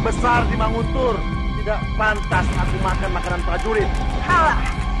ini pembesar di Manguntur. Tidak pantas aku makan makanan prajurit. Halah,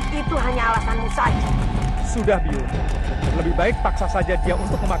 itu hanya alasanmu saja. Sudah, Biung. Lebih baik paksa saja dia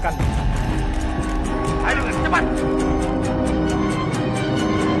untuk memakannya. Ayo, cepat.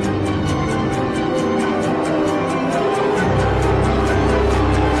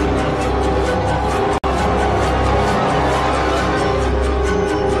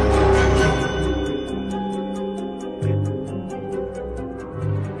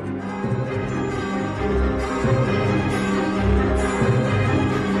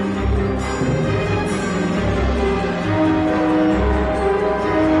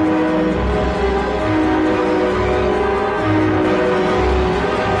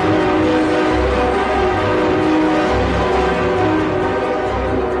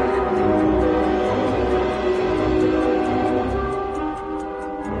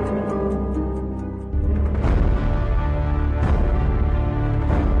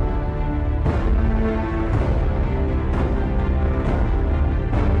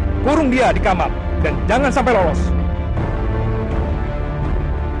 Kurung dia di kamar dan jangan sampai lolos.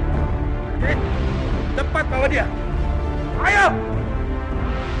 Cepat bawa dia. Ayo.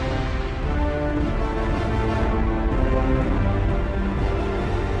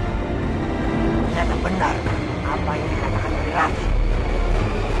 Ternyata benar apa yang dikatakan dari Rati.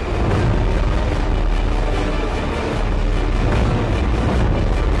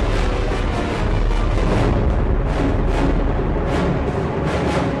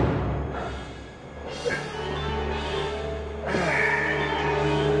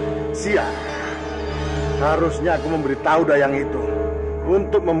 Sia. Harusnya aku memberitahu Dayang itu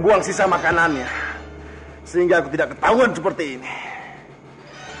untuk membuang sisa makanannya, sehingga aku tidak ketahuan seperti ini.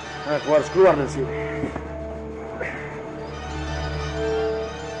 Aku harus keluar dari sini.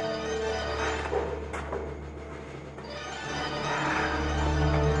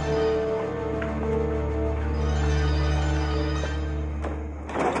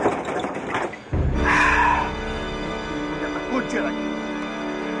 Kunci lagi.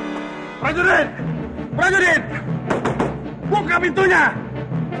 Prajurit! Prajurit! Buka pintunya!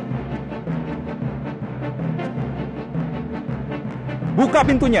 Buka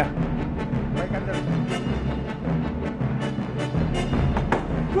pintunya.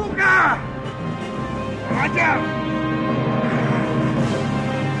 Buka! Ajar!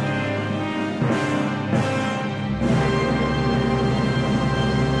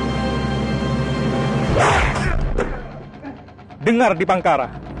 Dengar di Pangkara.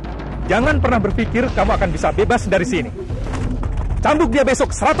 Jangan pernah berpikir kamu akan bisa bebas dari sini. Cambuk dia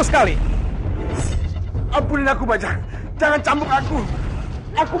besok 100 kali. Ampunin aku, Bajang. Jangan cambuk aku.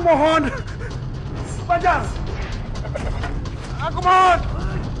 Aku mohon. Bajang. Aku mohon.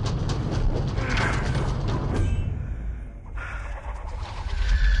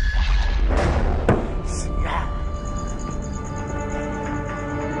 Siap.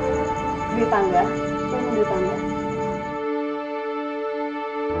 Dwi Pangga. Dwi Pangga.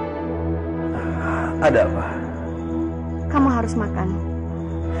 Ada apa? Kamu harus makan.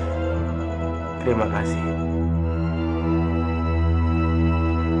 Terima kasih.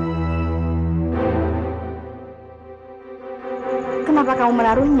 Kenapa kamu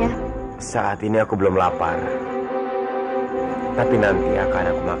menaruhnya? Saat ini aku belum lapar. Tapi nanti akan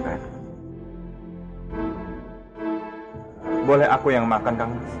aku makan. Boleh aku yang makan,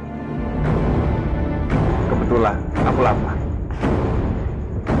 Kang Mas? Kebetulan aku lapar.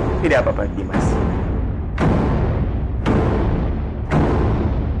 Tidak apa-apa, Dimas.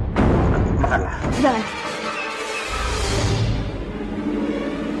 Makanlah. Jangan.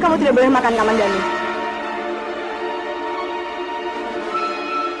 Kamu tidak boleh makan Kamandanu.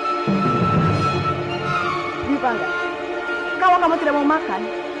 Dwi Pangga, kalau kamu tidak mau makan,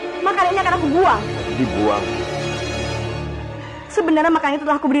 makanan ini akan aku buang. Dibuang? Sebenarnya makanan itu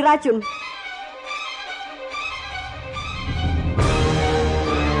telah aku beri racun.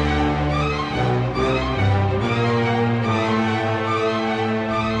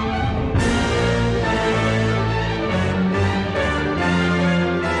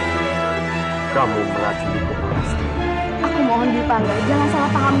 Kamu meracuniku, pasti. Aku mohon Dwi Pangga, jangan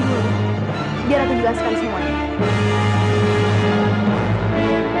salah paham dulu. Biar aku jelaskan semuanya.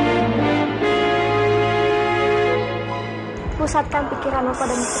 Pusatkan pikiranmu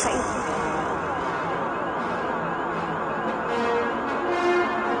pada mustika itu.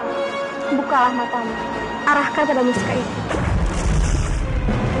 Bukalah matamu, arahkan pada mustika itu.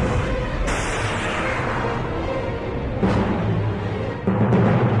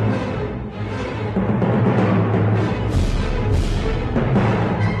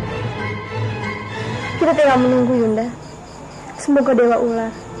 Kita tinggal menunggu, Yunda. Semoga Dewa Ular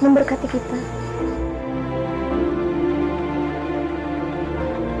memberkati kita.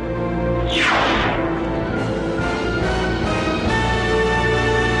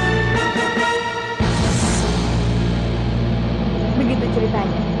 Begitu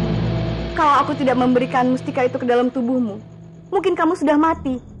ceritanya. Kalau aku tidak memberikan mustika itu ke dalam tubuhmu, mungkin kamu sudah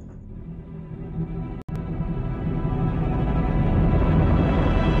mati.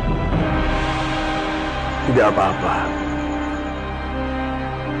 Tidak apa-apa.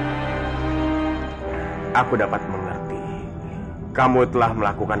 Aku dapat mengerti. Kamu telah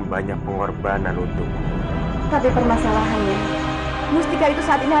melakukan banyak pengorbanan untukku. Tapi permasalahannya, mustika itu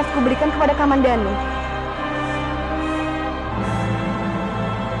saat ini harus kuberikan kepada Kamandanu.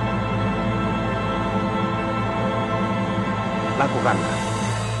 Lakukanlah.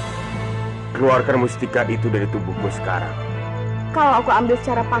 Keluarkan mustika itu dari tubuhku sekarang. Kalau aku ambil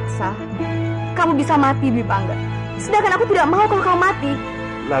secara paksa, kamu bisa mati, Dwi Pangga. Sedangkan aku tidak mau kalau kamu mati.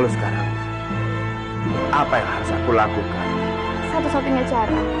 Lalu sekarang, apa yang harus aku lakukan? Satu-satunya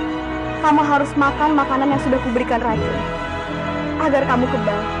cara, kamu harus makan makanan yang sudah kuberikan racun, agar kamu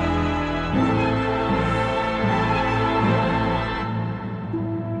kebal.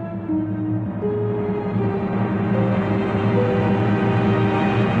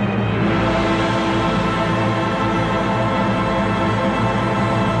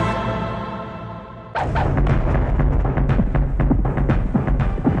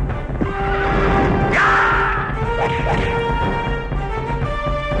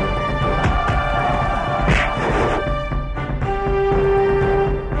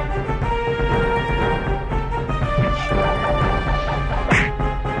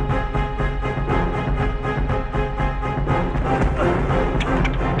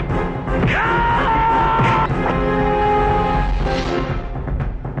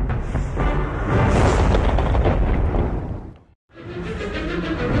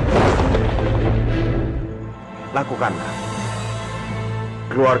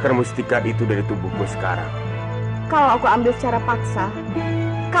 Keluarkan mustika itu dari tubuhku sekarang. Kalau aku ambil secara paksa,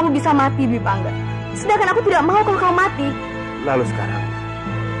 kamu bisa mati, Dwi Pangga. Sedangkan aku tidak mau kalau kamu mati. Lalu sekarang,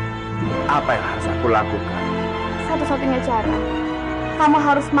 apa yang harus aku lakukan? Satu-satunya cara, kamu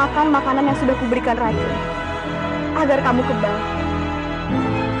harus makan makanan yang sudah kuberikan racun, agar kamu kebal.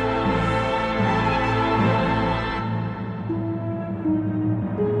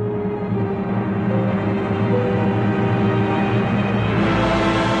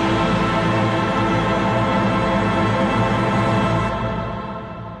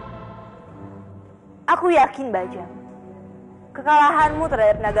 Aku yakin, Bajang, kekalahanmu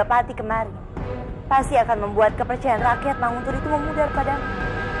terhadap Nagapati kemarin pasti akan membuat kepercayaan rakyat Manguntur itu memudar padamu.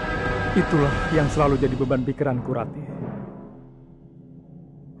 Itulah yang selalu jadi beban pikiranku, Ratih.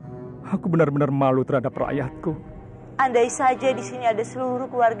 Aku benar-benar malu terhadap rakyatku. Andai saja di sini ada seluruh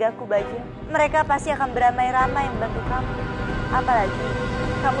keluargaku, Bajang, mereka pasti akan beramai-ramai membantu kamu. Apalagi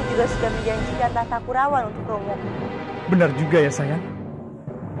kamu juga sudah menjanjikan tahta Kurawan untuk Romo. Benar juga ya, sayang.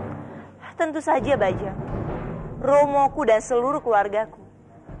 Tentu saja, Bajang. Romoku dan seluruh keluargaku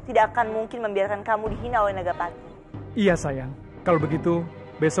tidak akan mungkin membiarkan kamu dihina oleh Nagapati. Iya, sayang. Kalau begitu,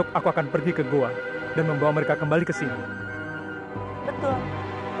 besok aku akan pergi ke goa dan membawa mereka kembali ke sini. Betul.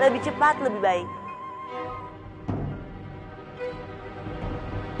 Lebih cepat, lebih baik.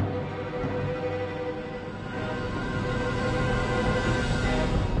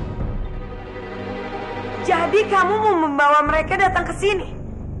 Jadi kamu mau membawa mereka datang ke sini?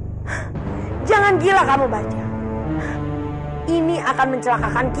 Jangan gila kamu, Bajang. Ini akan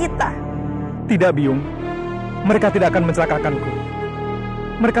mencelakakan kita. Tidak, Biung. Mereka tidak akan mencelakakanku.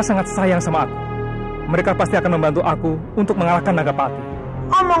 Mereka sangat sayang sama aku. Mereka pasti akan membantu aku untuk mengalahkan Nagapati.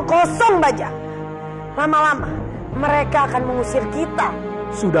 Omong kosong, Bajang. Lama-lama mereka akan mengusir kita.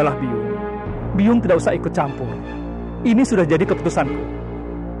 Sudahlah, Biung. Biung tidak usah ikut campur. Ini sudah jadi keputusanku.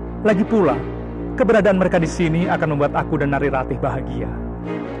 Lagi pula, keberadaan mereka di sini akan membuat aku dan Nari Ratih bahagia.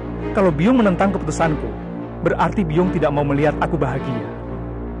 Kalau Biung menentang keputusanku, berarti Biung tidak mau melihat aku bahagia.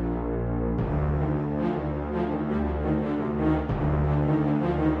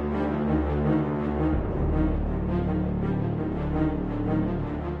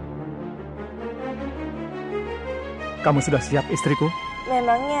 Kamu sudah siap, istriku?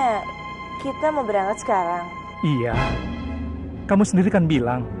 Memangnya kita mau berangkat sekarang? Iya. Kamu sendiri kan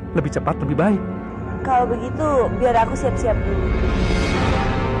bilang, lebih cepat lebih baik. Kalau begitu, biar aku siap-siap dulu.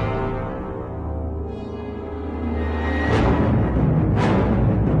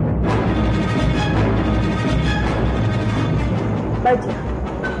 Bajang,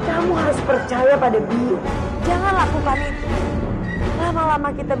 kamu harus percaya pada Biung. Jangan lakukan itu. Lama-lama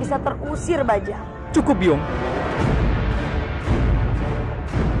kita bisa terusir, Bajang. Cukup, Biung.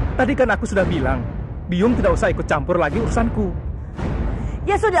 Tadi kan aku sudah bilang, Biung tidak usah ikut campur lagi urusanku.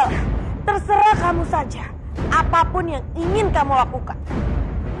 Ya sudah, terserah kamu saja. Apapun yang ingin kamu lakukan.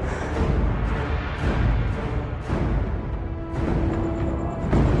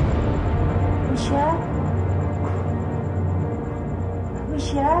 Wisya?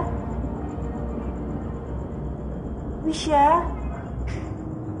 Wisya? Wisya?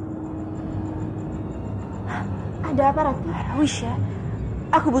 Ada apa, Ratih? Wisya,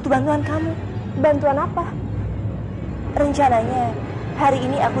 aku butuh bantuan kamu. Bantuan apa? Rencananya, hari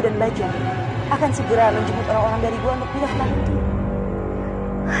ini aku dan Bajang akan segera menjemput orang-orang dari gua untuk pindah ke Manguntur.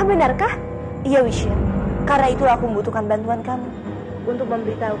 Benarkah? Iya, Wisya. Karena itulah aku membutuhkan bantuan kamu untuk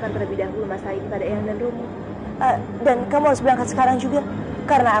memberitahukan terlebih dahulu masalah ini pada Eyang dan Romo. Dan kamu harus berangkat sekarang juga,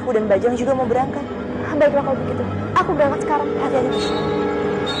 karena aku dan Bajang juga mau berangkat. Baiklah kalau begitu, aku berangkat sekarang. Hati-hati, Wisya.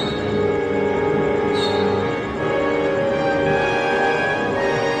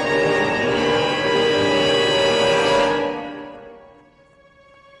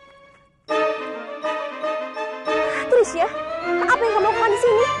 Trisya, apa yang kamu lakukan di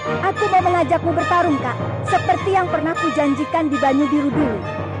sini? Aku mau mengajakmu bertarung, Kak. Seperti yang pernah kujanjikan di Banyu Biru dulu.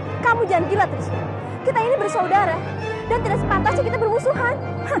 Kamu jangan gila, Trisya. Kita ini bersaudara dan tidak sepantasnya kita bermusuhan.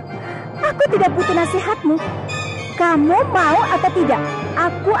 Aku tidak butuh nasihatmu. Kamu mau atau tidak,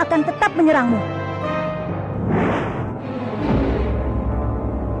 aku akan tetap menyerangmu.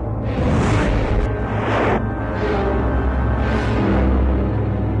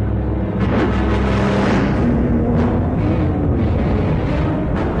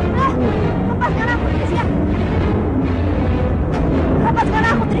 Lepaskan aku, Trisya. Lepaskan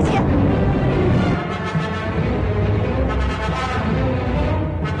aku, Trisya.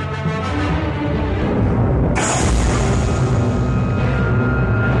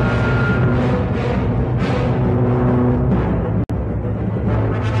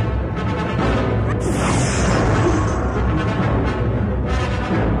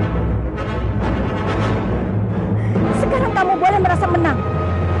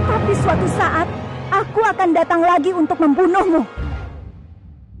 Suatu saat, aku akan datang lagi untuk membunuhmu.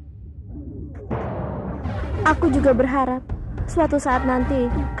 Aku juga berharap suatu saat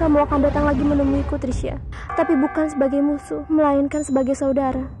nanti kamu akan datang lagi menemuiku, Trisha. Tapi bukan sebagai musuh, melainkan sebagai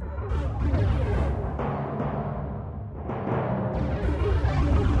saudara.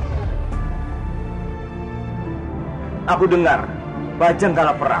 Aku dengar Bajang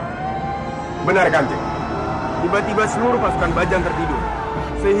kalah perang. Benar, Kanjeng. Tiba-tiba seluruh pasukan Bajang tertidur,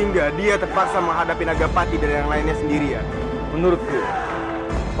 sehingga dia terpaksa menghadapi Nagapati dan yang lainnya sendirian. Menurutku,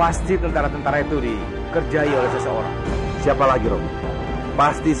 pasti tentara-tentara itu dikerjai oleh seseorang. Siapa lagi, Romo?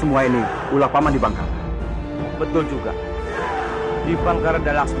 Pasti semua ini ulah paman di Bangkara. Betul juga. Di Bangkara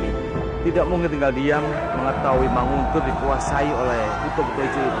dan Laksmi tidak mungkin tinggal diam mengetahui Manguntur dikuasai oleh buto-buto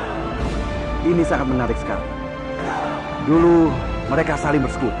itu. Ini sangat menarik sekali. Dulu mereka saling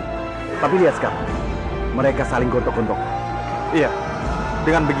bersekutu, tapi lihat sekarang, mereka saling gontok-gontok. Iya,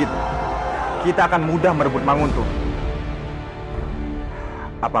 dengan begitu, kita akan mudah merebut Manguntur.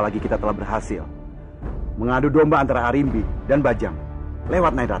 Apalagi kita telah berhasil mengadu domba antara Arimbi dan Bajang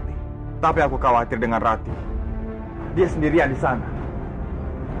lewat Nyai Rati. Tapi aku khawatir dengan Rati. Dia sendirian di sana.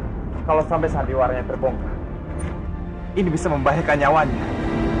 Kalau sampai sandiwaranya terbongkar, ini bisa membahayakan nyawanya.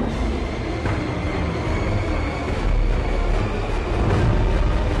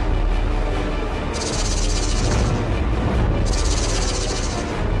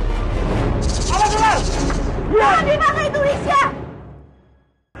 Jangan dipakai itu, Wisya!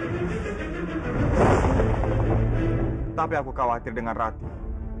 Tapi aku khawatir dengan Rati.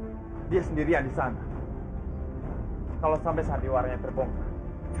 Dia sendirian di sana. Kalau sampai sandiwaranya terbongkar,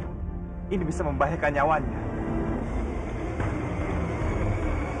 ini bisa membahayakan nyawanya.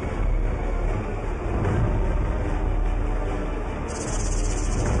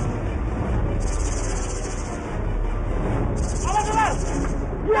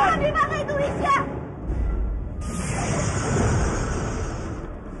 Jangan dipakai itu, Wisya!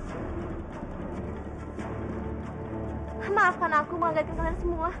 Maafkan aku mengagetkan kalian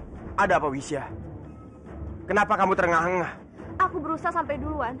semua. Ada apa, Wisya? Kenapa kamu terengah-engah? Aku berusaha sampai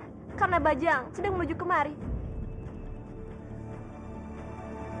duluan karena Bajang sedang menuju kemari.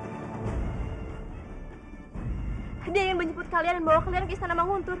 Dia ingin menjemput kalian dan bawa kalian ke istana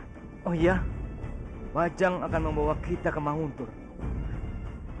Manguntur. Oh iya, Bajang akan membawa kita ke Manguntur.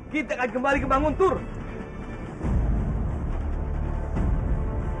 Kita akan kembali ke Manguntur.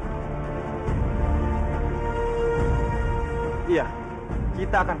 Iya,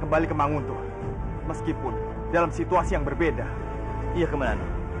 kita akan kembali ke Manguntur. Meskipun dalam situasi yang berbeda. Iya, Komandan.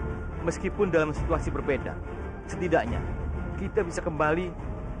 Meskipun dalam situasi berbeda, setidaknya kita bisa kembali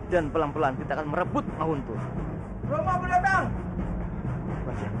dan pelan-pelan kita akan merebut Manguntur. Romo mendatang.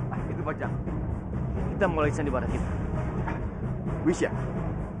 Bajang, itu Bajang. Kita mulai sandiwara kita. Wisya,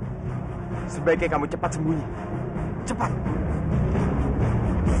 sebaiknya kamu cepat sembunyi. Cepat.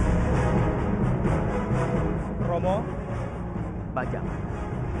 Romo, Bajang,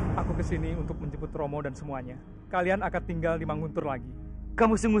 aku kesini untuk menjemput Romo dan semuanya. Kalian akan tinggal di Manguntur lagi.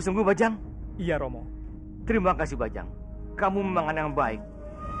 kamu sungguh-sungguh, Bajang? Iya, Romo. Terima kasih, Bajang. Kamu memang anak yang baik.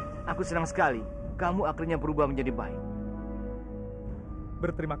 Aku senang sekali kamu akhirnya berubah menjadi baik.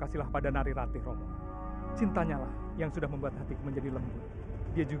 Berterima kasihlah pada Nari Ratih, Romo. Cintanya lah yang sudah membuat hatiku menjadi lembut.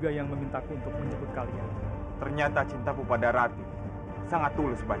 Dia juga yang memintaku untuk menjemput kalian. Ternyata cintaku pada Rati sangat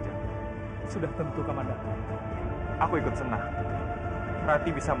tulus, Bajang. Sudah tentu, Komandan. Aku ikut senang.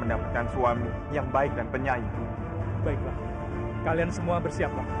 Rati bisa mendapatkan suami yang baik dan penyayang. Baiklah, kalian semua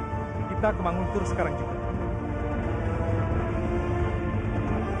bersiaplah. Kita ke Manguntur sekarang juga.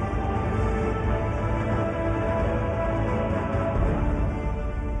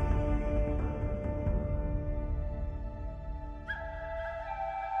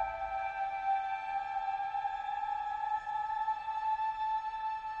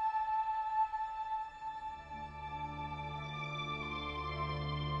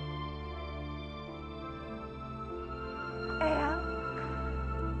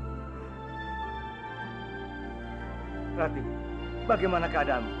 Rati, bagaimana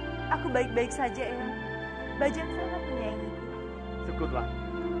keadaanmu? Aku baik-baik saja, Eyang. Bajang sangat menyayangiku. Syukurlah.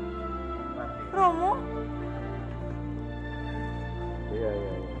 Romo? Iya.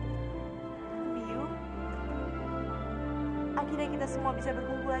 Biu? Akhirnya kita semua bisa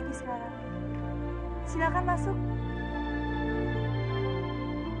berkumpul lagi sekarang. Silakan masuk.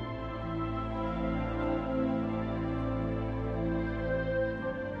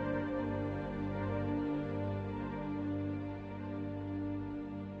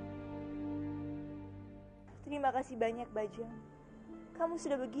 Terima kasih banyak, Bajang. Kamu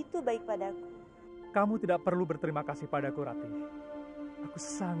sudah begitu baik padaku. Kamu tidak perlu berterima kasih padaku, Rati. Aku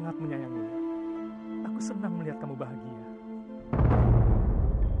sangat menyayangimu. Aku senang melihat kamu bahagia.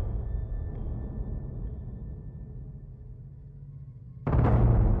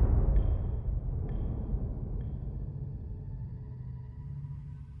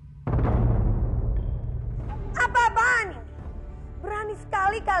 Apa-apaan ini? Berani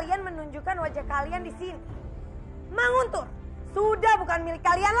sekali kalian menunjukkan wajah kalian di sini. Manguntur, sudah bukan milik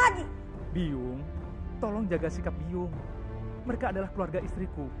kalian lagi. Biung, tolong jaga sikap Biung. Mereka adalah keluarga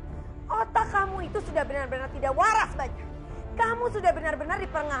istriku. Otak kamu itu sudah benar-benar tidak waras, Baja. Kamu sudah benar-benar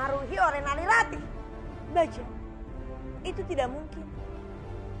dipengaruhi oleh Narirati. Baja, itu tidak mungkin.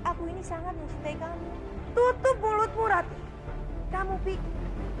 Aku ini sangat mencintai kamu. Tutup mulutmu, Rati. Kamu pikir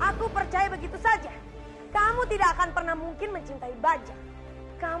aku percaya begitu saja? Kamu tidak akan pernah mungkin mencintai Baja.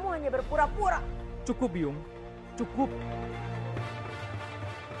 Kamu hanya berpura-pura. Cukup, Biung. Cukup.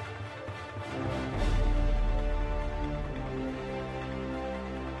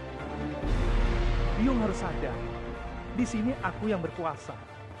 Biung harus sadar, di sini aku yang berkuasa.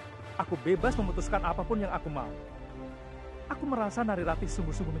 Aku bebas memutuskan apapun yang aku mau. Aku merasa Narirati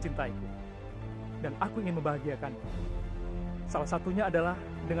sungguh-sungguh mencintaiku. Dan aku ingin membahagiakannya. Salah satunya adalah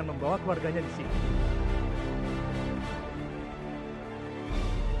dengan membawa keluarganya di sini.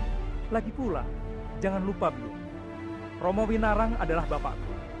 Lagi pula, jangan lupa Biung, Romo Winarang adalah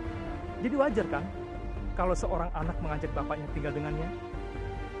bapakku. Jadi wajar kan kalau seorang anak mengajak bapaknya tinggal dengannya?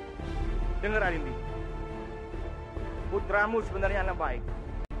 Dengar Arimbi, putramu sebenarnya anak baik.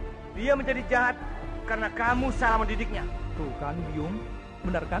 Dia menjadi jahat karena kamu salah mendidiknya. Tuh kan Biung,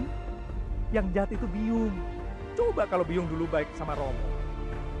 benar kan? Yang jahat itu Biung. Coba kalau Biung dulu baik sama Romo,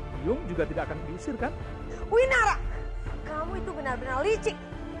 Biung juga tidak akan diusir kan? Winara, kamu itu benar-benar licik.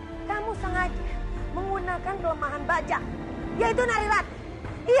 Kamu sengaja menggunakan kelemahan Baja, yaitu Narirati.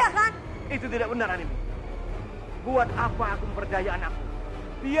 Iya kan? Itu tidak benar, Arimbi. Buat apa aku mempercaya anakku?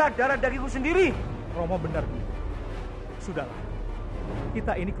 Dia darah dagingku sendiri. Romo benar, Biung. Sudahlah,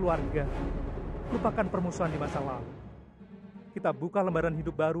 kita ini keluarga. Lupakan permusuhan di masa lalu. Kita buka lembaran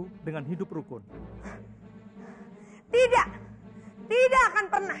hidup baru dengan hidup rukun. Tidak, tidak akan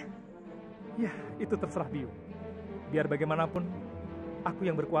pernah. Ya, itu terserah Biung. Biar bagaimanapun, aku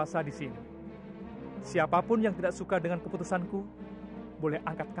yang berkuasa di sini. Siapapun yang tidak suka dengan keputusanku, boleh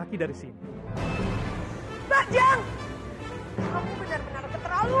angkat kaki dari sini. Bajang! Kamu benar-benar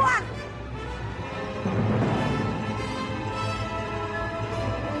keterlaluan.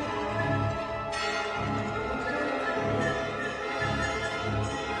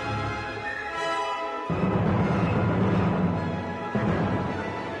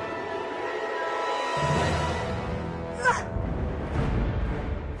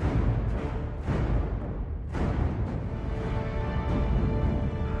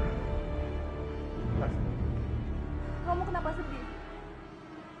 Kamu kenapa sedih?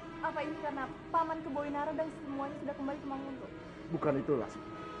 Apa ini karena paman ke Boinara dan semuanya sudah kembali ke Manguntur? Bukan itu, Lasmi.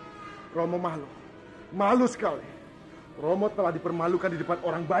 Romo malu. Malu sekali. Romo telah dipermalukan di depan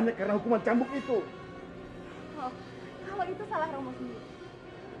orang banyak karena hukuman cambuk itu. Oh, kalau itu salah Romo sendiri.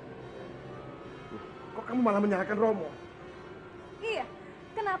 Kok kamu malah menyalahkan Romo? Iya,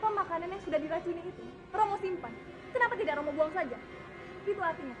 kenapa makanan yang sudah diracuni itu Romo simpan? Kenapa tidak Romo buang saja? Itu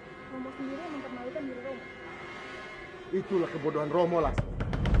artinya Romo sendiri yang mempermalukan diri Romo. Itulah kebodohan Romo, Lasmi.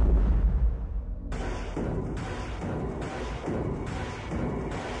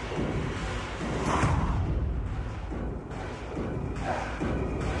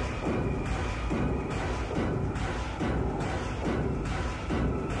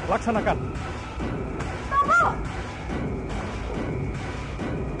 Laksanakan. Tunggu!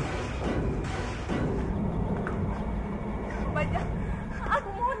 Bajak, aku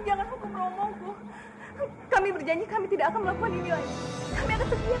mohon jangan hukum Romoku. Kami berjanji kami tidak akan melakukan ini lagi. Kami akan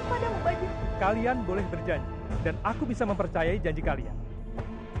setia kepadamu, Bajak. Kalian boleh berjanji, dan aku bisa mempercayai janji kalian.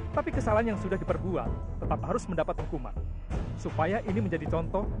 Tapi kesalahan yang sudah diperbuat tetap harus mendapat hukuman. Supaya ini menjadi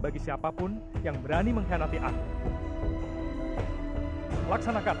contoh bagi siapapun yang berani mengkhianati aku.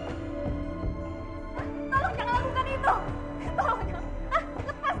 Laksanakan. Tolong jangan lakukan itu. Tolong jangan.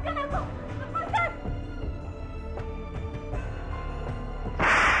 Lepaskan aku. Lepaskan.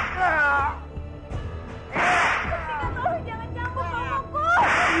 Tolong jangan campur Romoku.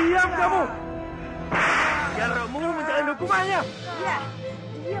 Diam kamu. Biar Romo menjalani hukumannya. Iya,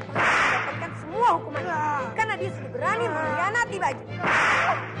 dia pasti mendapatkan semua hukumannya. Karena dia sudah berani mengkhianati Baja.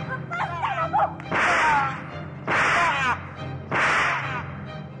 Lepaskan aku.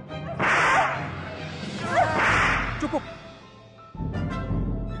 Cukup.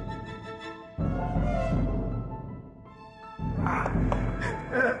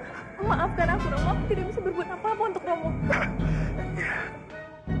 Maafkan aku, Romo. Aku tidak bisa berbuat apa-apa untuk Romo.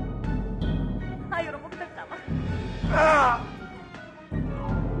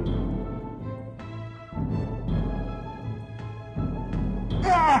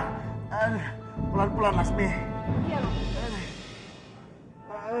 Pelan-pelan, Lasmi. Iya, Romo.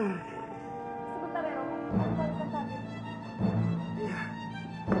 Sebentar ya, Romo. Aku balikan tabir. Iya.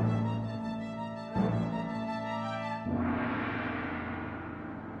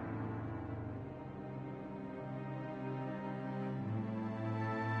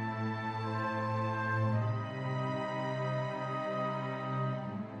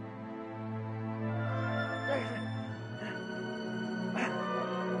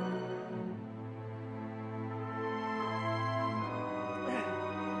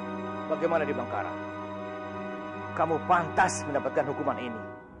 Bagaimana di Bangkara? Kamu pantas mendapatkan hukuman ini.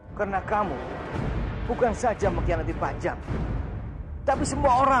 Karena kamu bukan saja mengkhianati pajak, tapi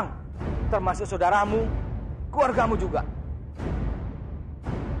semua orang, termasuk saudaramu, keluargamu juga.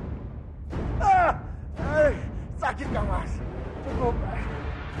 Sakit, Kang Mas. Cukup.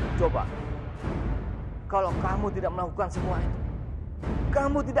 Coba, kalau kamu tidak melakukan semua itu,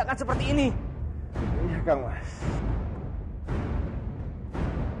 kamu tidak akan seperti ini. Iya, Kang Mas.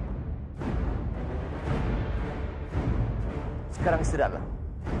 Sekarang istirahatlah.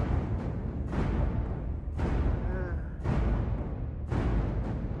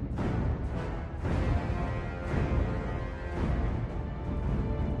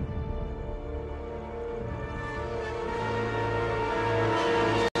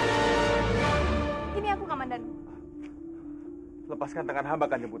 Ini aku, Kamandanu. Lepaskan tangan hamba,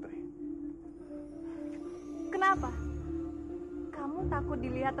 Kanjeng Putri. Kenapa? Kamu takut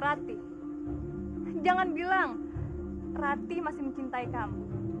dilihat Rati? Jangan bilang Rati masih mencintai kamu.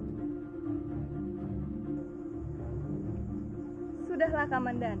 Sudahlah,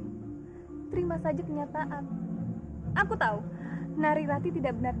 Kamandanu. Terima saja kenyataan. Aku tahu, Nari Rati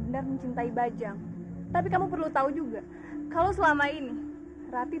tidak benar-benar mencintai Bajang. Tapi kamu perlu tahu juga, kalau selama ini,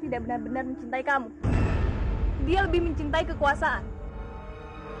 Rati tidak benar-benar mencintai kamu. Dia lebih mencintai kekuasaan.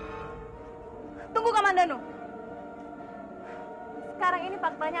 Tunggu, Kamandanu. Sekarang ini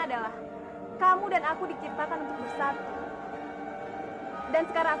faktanya adalah, kamu dan aku diciptakan untuk bersatu. Dan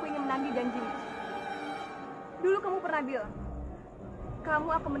sekarang aku ingin menagih janjimu. Dulu kamu pernah bilang, kamu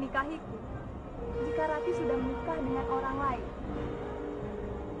akan menikahiku jika Rati sudah menikah dengan orang lain.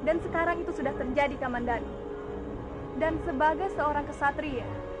 Dan sekarang itu sudah terjadi, Kamandanu. Dan sebagai seorang kesatria,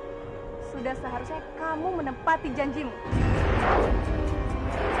 sudah seharusnya kamu menepati janjimu.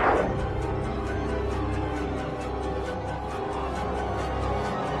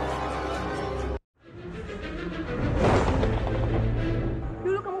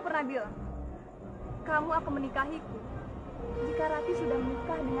 Bilang, kamu akan menikahiku jika Rati sudah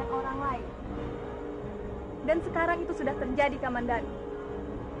menikah dengan orang lain. Dan sekarang itu sudah terjadi, Kamandanu.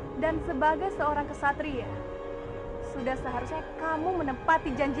 Dan sebagai seorang kesatria, sudah seharusnya kamu menepati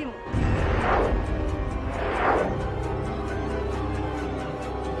janjimu.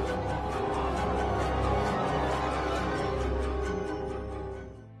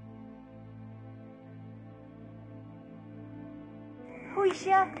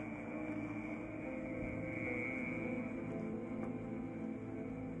 Huisya.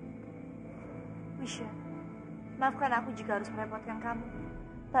 Wisya, maafkan aku jika harus merepotkan kamu.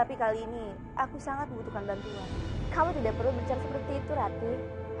 Tapi kali ini, aku sangat membutuhkan bantuan. Kamu tidak perlu bicara seperti itu, Rati.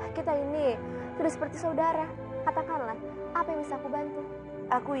 Kita ini sudah seperti saudara. Katakanlah, apa yang bisa aku bantu?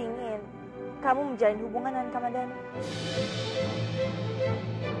 Aku ingin kamu menjalin hubungan dengan Kamandanu.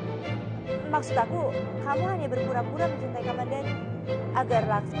 Maksud aku, kamu hanya berpura-pura mencintai Kamandanu agar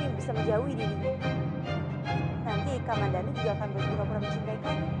Laksmi bisa menjauhi dirimu. Nanti Kamandanu juga akan berpura-pura mencintai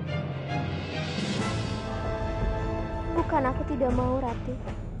kamu. Bukan aku tidak mau, Rati.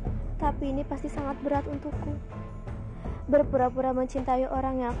 Tapi ini pasti sangat berat untukku. Berpura-pura mencintai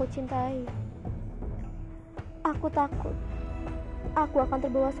orang yang aku cintai. Aku takut aku akan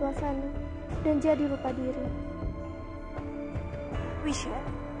terbawa suasana dan jadi lupa diri. Wisya,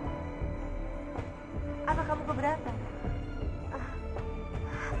 apa kamu keberatan?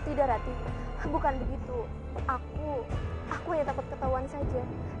 Tidak, Rati. Bukan begitu. Aku hanya takut ketahuan saja.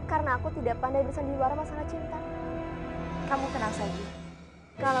 Karena aku tidak pandai bersandiwara masalah cinta. Kamu tenang saja.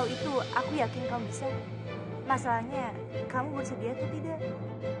 Kalau itu, aku yakin kamu bisa. Masalahnya, kamu bersedia atau tidak?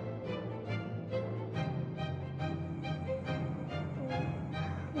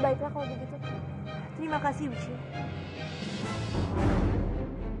 Baiklah kalau begitu. Terima kasih, Wisya.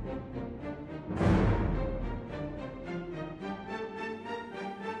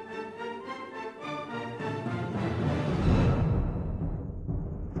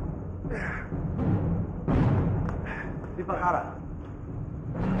 Di Bangkara,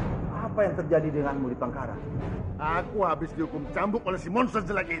 apa yang terjadi denganmu di Bangkara? Aku habis dihukum cambuk oleh si monster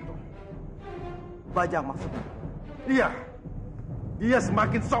jelek itu. Bajang maksudnya? Iya. dia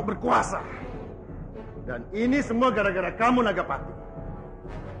semakin sok berkuasa. Dan ini semua gara-gara kamu, Nagapati.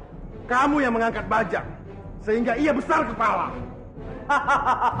 Kamu yang mengangkat Bajang, sehingga ia besar kepala.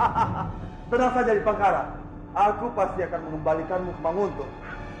 Tenang saja di Pangkara. Aku pasti akan mengembalikanmu ke Manguntur.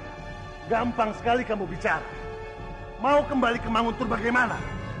 Gampang sekali kamu bicara. Mau kembali ke Manguntur bagaimana?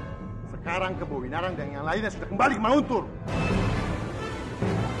 Sekarang Kebo Winarang dan yang lainnya sudah kembali ke Manguntur.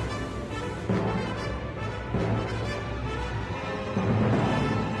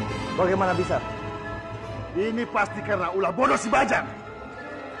 Bagaimana bisa? Ini pasti karena ulah bodoh si Bajang.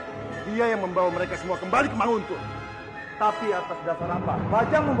 Dia yang membawa mereka semua kembali ke Manguntur. Tapi atas dasar apa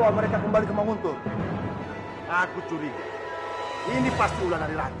Bajang membawa mereka kembali ke Manguntur? Aku curiga. Ini pasti ulah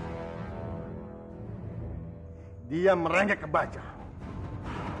dari Rati. Dia merengek ke Bajang.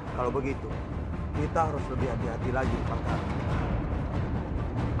 Kalau begitu, kita harus lebih hati-hati lagi di Pangkara.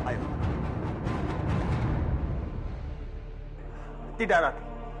 Ayo. Tidak, Rati.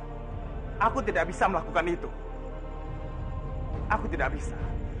 Aku tidak bisa melakukan itu. Aku tidak bisa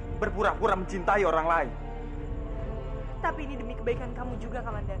berpura-pura mencintai orang lain. Tapi ini demi kebaikan kamu juga,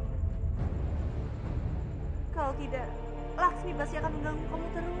 Kamandanu. Kalau tidak, Laksmi pasti akan mengganggu kamu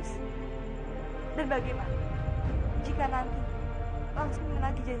terus. Dan bagaimana jika nanti Laksmi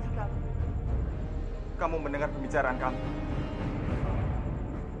menagih janji kamu? Kamu mendengar pembicaraan kami?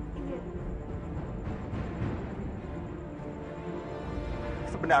 Iya.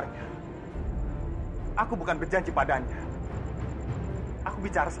 Sebenarnya, aku bukan berjanji padanya. Aku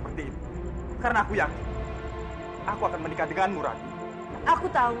bicara seperti ini karena aku yakin aku akan menikah denganmu, Rati. Aku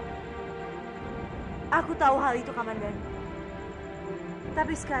tahu. Aku tahu hal itu, Kamandanu.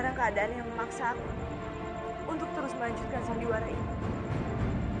 Tapi sekarang keadaan yang memaksa aku untuk terus melanjutkan sandiwara ini.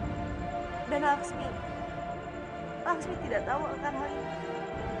 Dan Laksmi tidak tahu akan hal ini.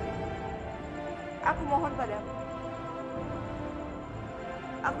 Aku mohon padamu.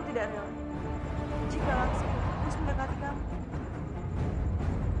 Aku tidak rela jika Laksmi terus mendekati kamu.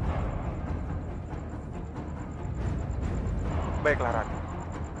 Baiklah, Rati.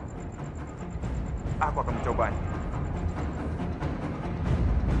 Aku akan mencobanya.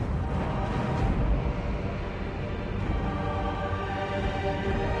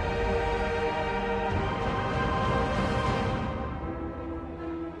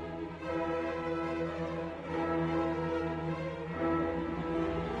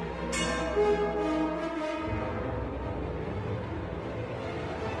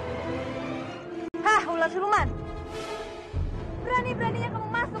 Hah, ular siluman! Berani-beraninya kamu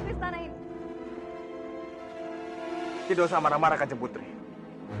masuk di istana ini. Tidak usah marah-marah, Kanjeng Putri.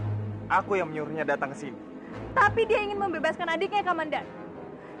 Aku yang menyuruhnya datang ke sini. Tapi dia ingin membebaskan adiknya, Kamandan.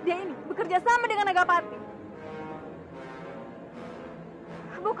 Dia ini bekerja sama dengan Nagapati.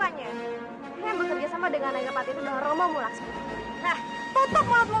 Bukannya yang bekerja sama dengan Nagapati itu adalah Romomu, Laksmi. Nah, tutup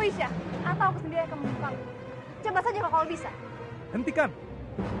mulutmu, Wisya. Atau aku sendiri akan membukamu. Coba saja kalau bisa. Hentikan.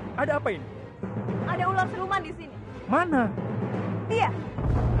 Ada apa ini? Ada ular siluman di sini. Mana? Dia.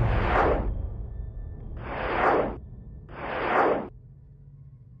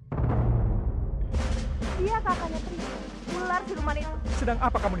 Dia kakaknya Tri, ular siluman itu. Sedang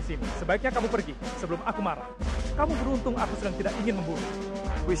apa kamu di sini? Sebaiknya kamu pergi sebelum aku marah. Kamu beruntung aku sedang tidak ingin membunuh.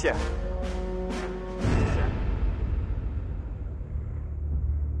 Wisya.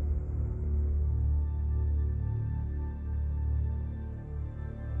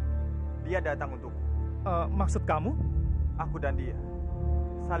 Dia datang untukku. Maksud kamu? Aku dan dia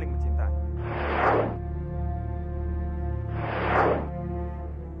saling mencintai.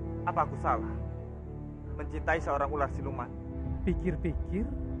 Apa aku salah mencintai seorang ular siluman? Pikir-pikir,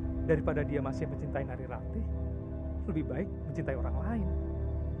 daripada dia masih mencintai Nari Ratih, lebih baik mencintai orang lain.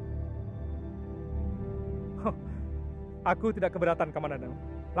 Aku tidak keberatan, Kamandanu.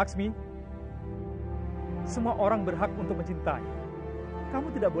 Laksmi, semua orang berhak untuk mencintai.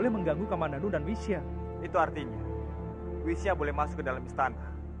 Kamu tidak boleh mengganggu Kamandanu dan Wisya. Itu artinya Wisya boleh masuk ke dalam istana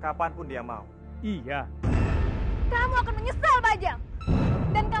kapanpun dia mau. Iya. Kamu akan menyesal, Bajang.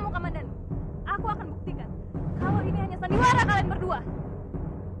 Dan kamu, Kamandanu, aku akan buktikan kalau ini hanya sandiwara kalian berdua.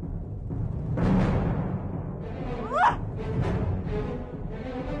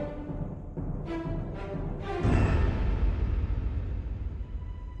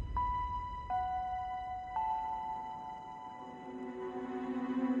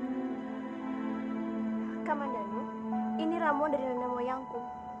 Kamandanu, ini ramuan dari nenek moyangku.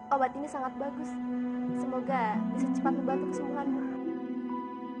 Obat ini sangat bagus. Semoga bisa cepat membantu kesembuhanmu.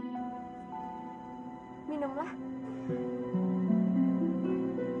 Minumlah.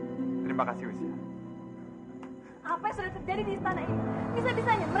 Terima kasih, Wisya. Apa yang sudah terjadi di istana ini?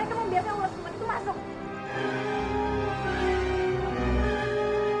 Bisa-bisanya mereka membiarkan ular siluman itu masuk.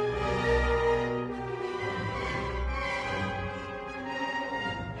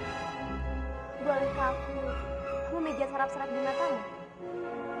 sarap-sarap di matamu?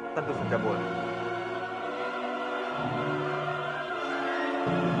 Tentu saja boleh.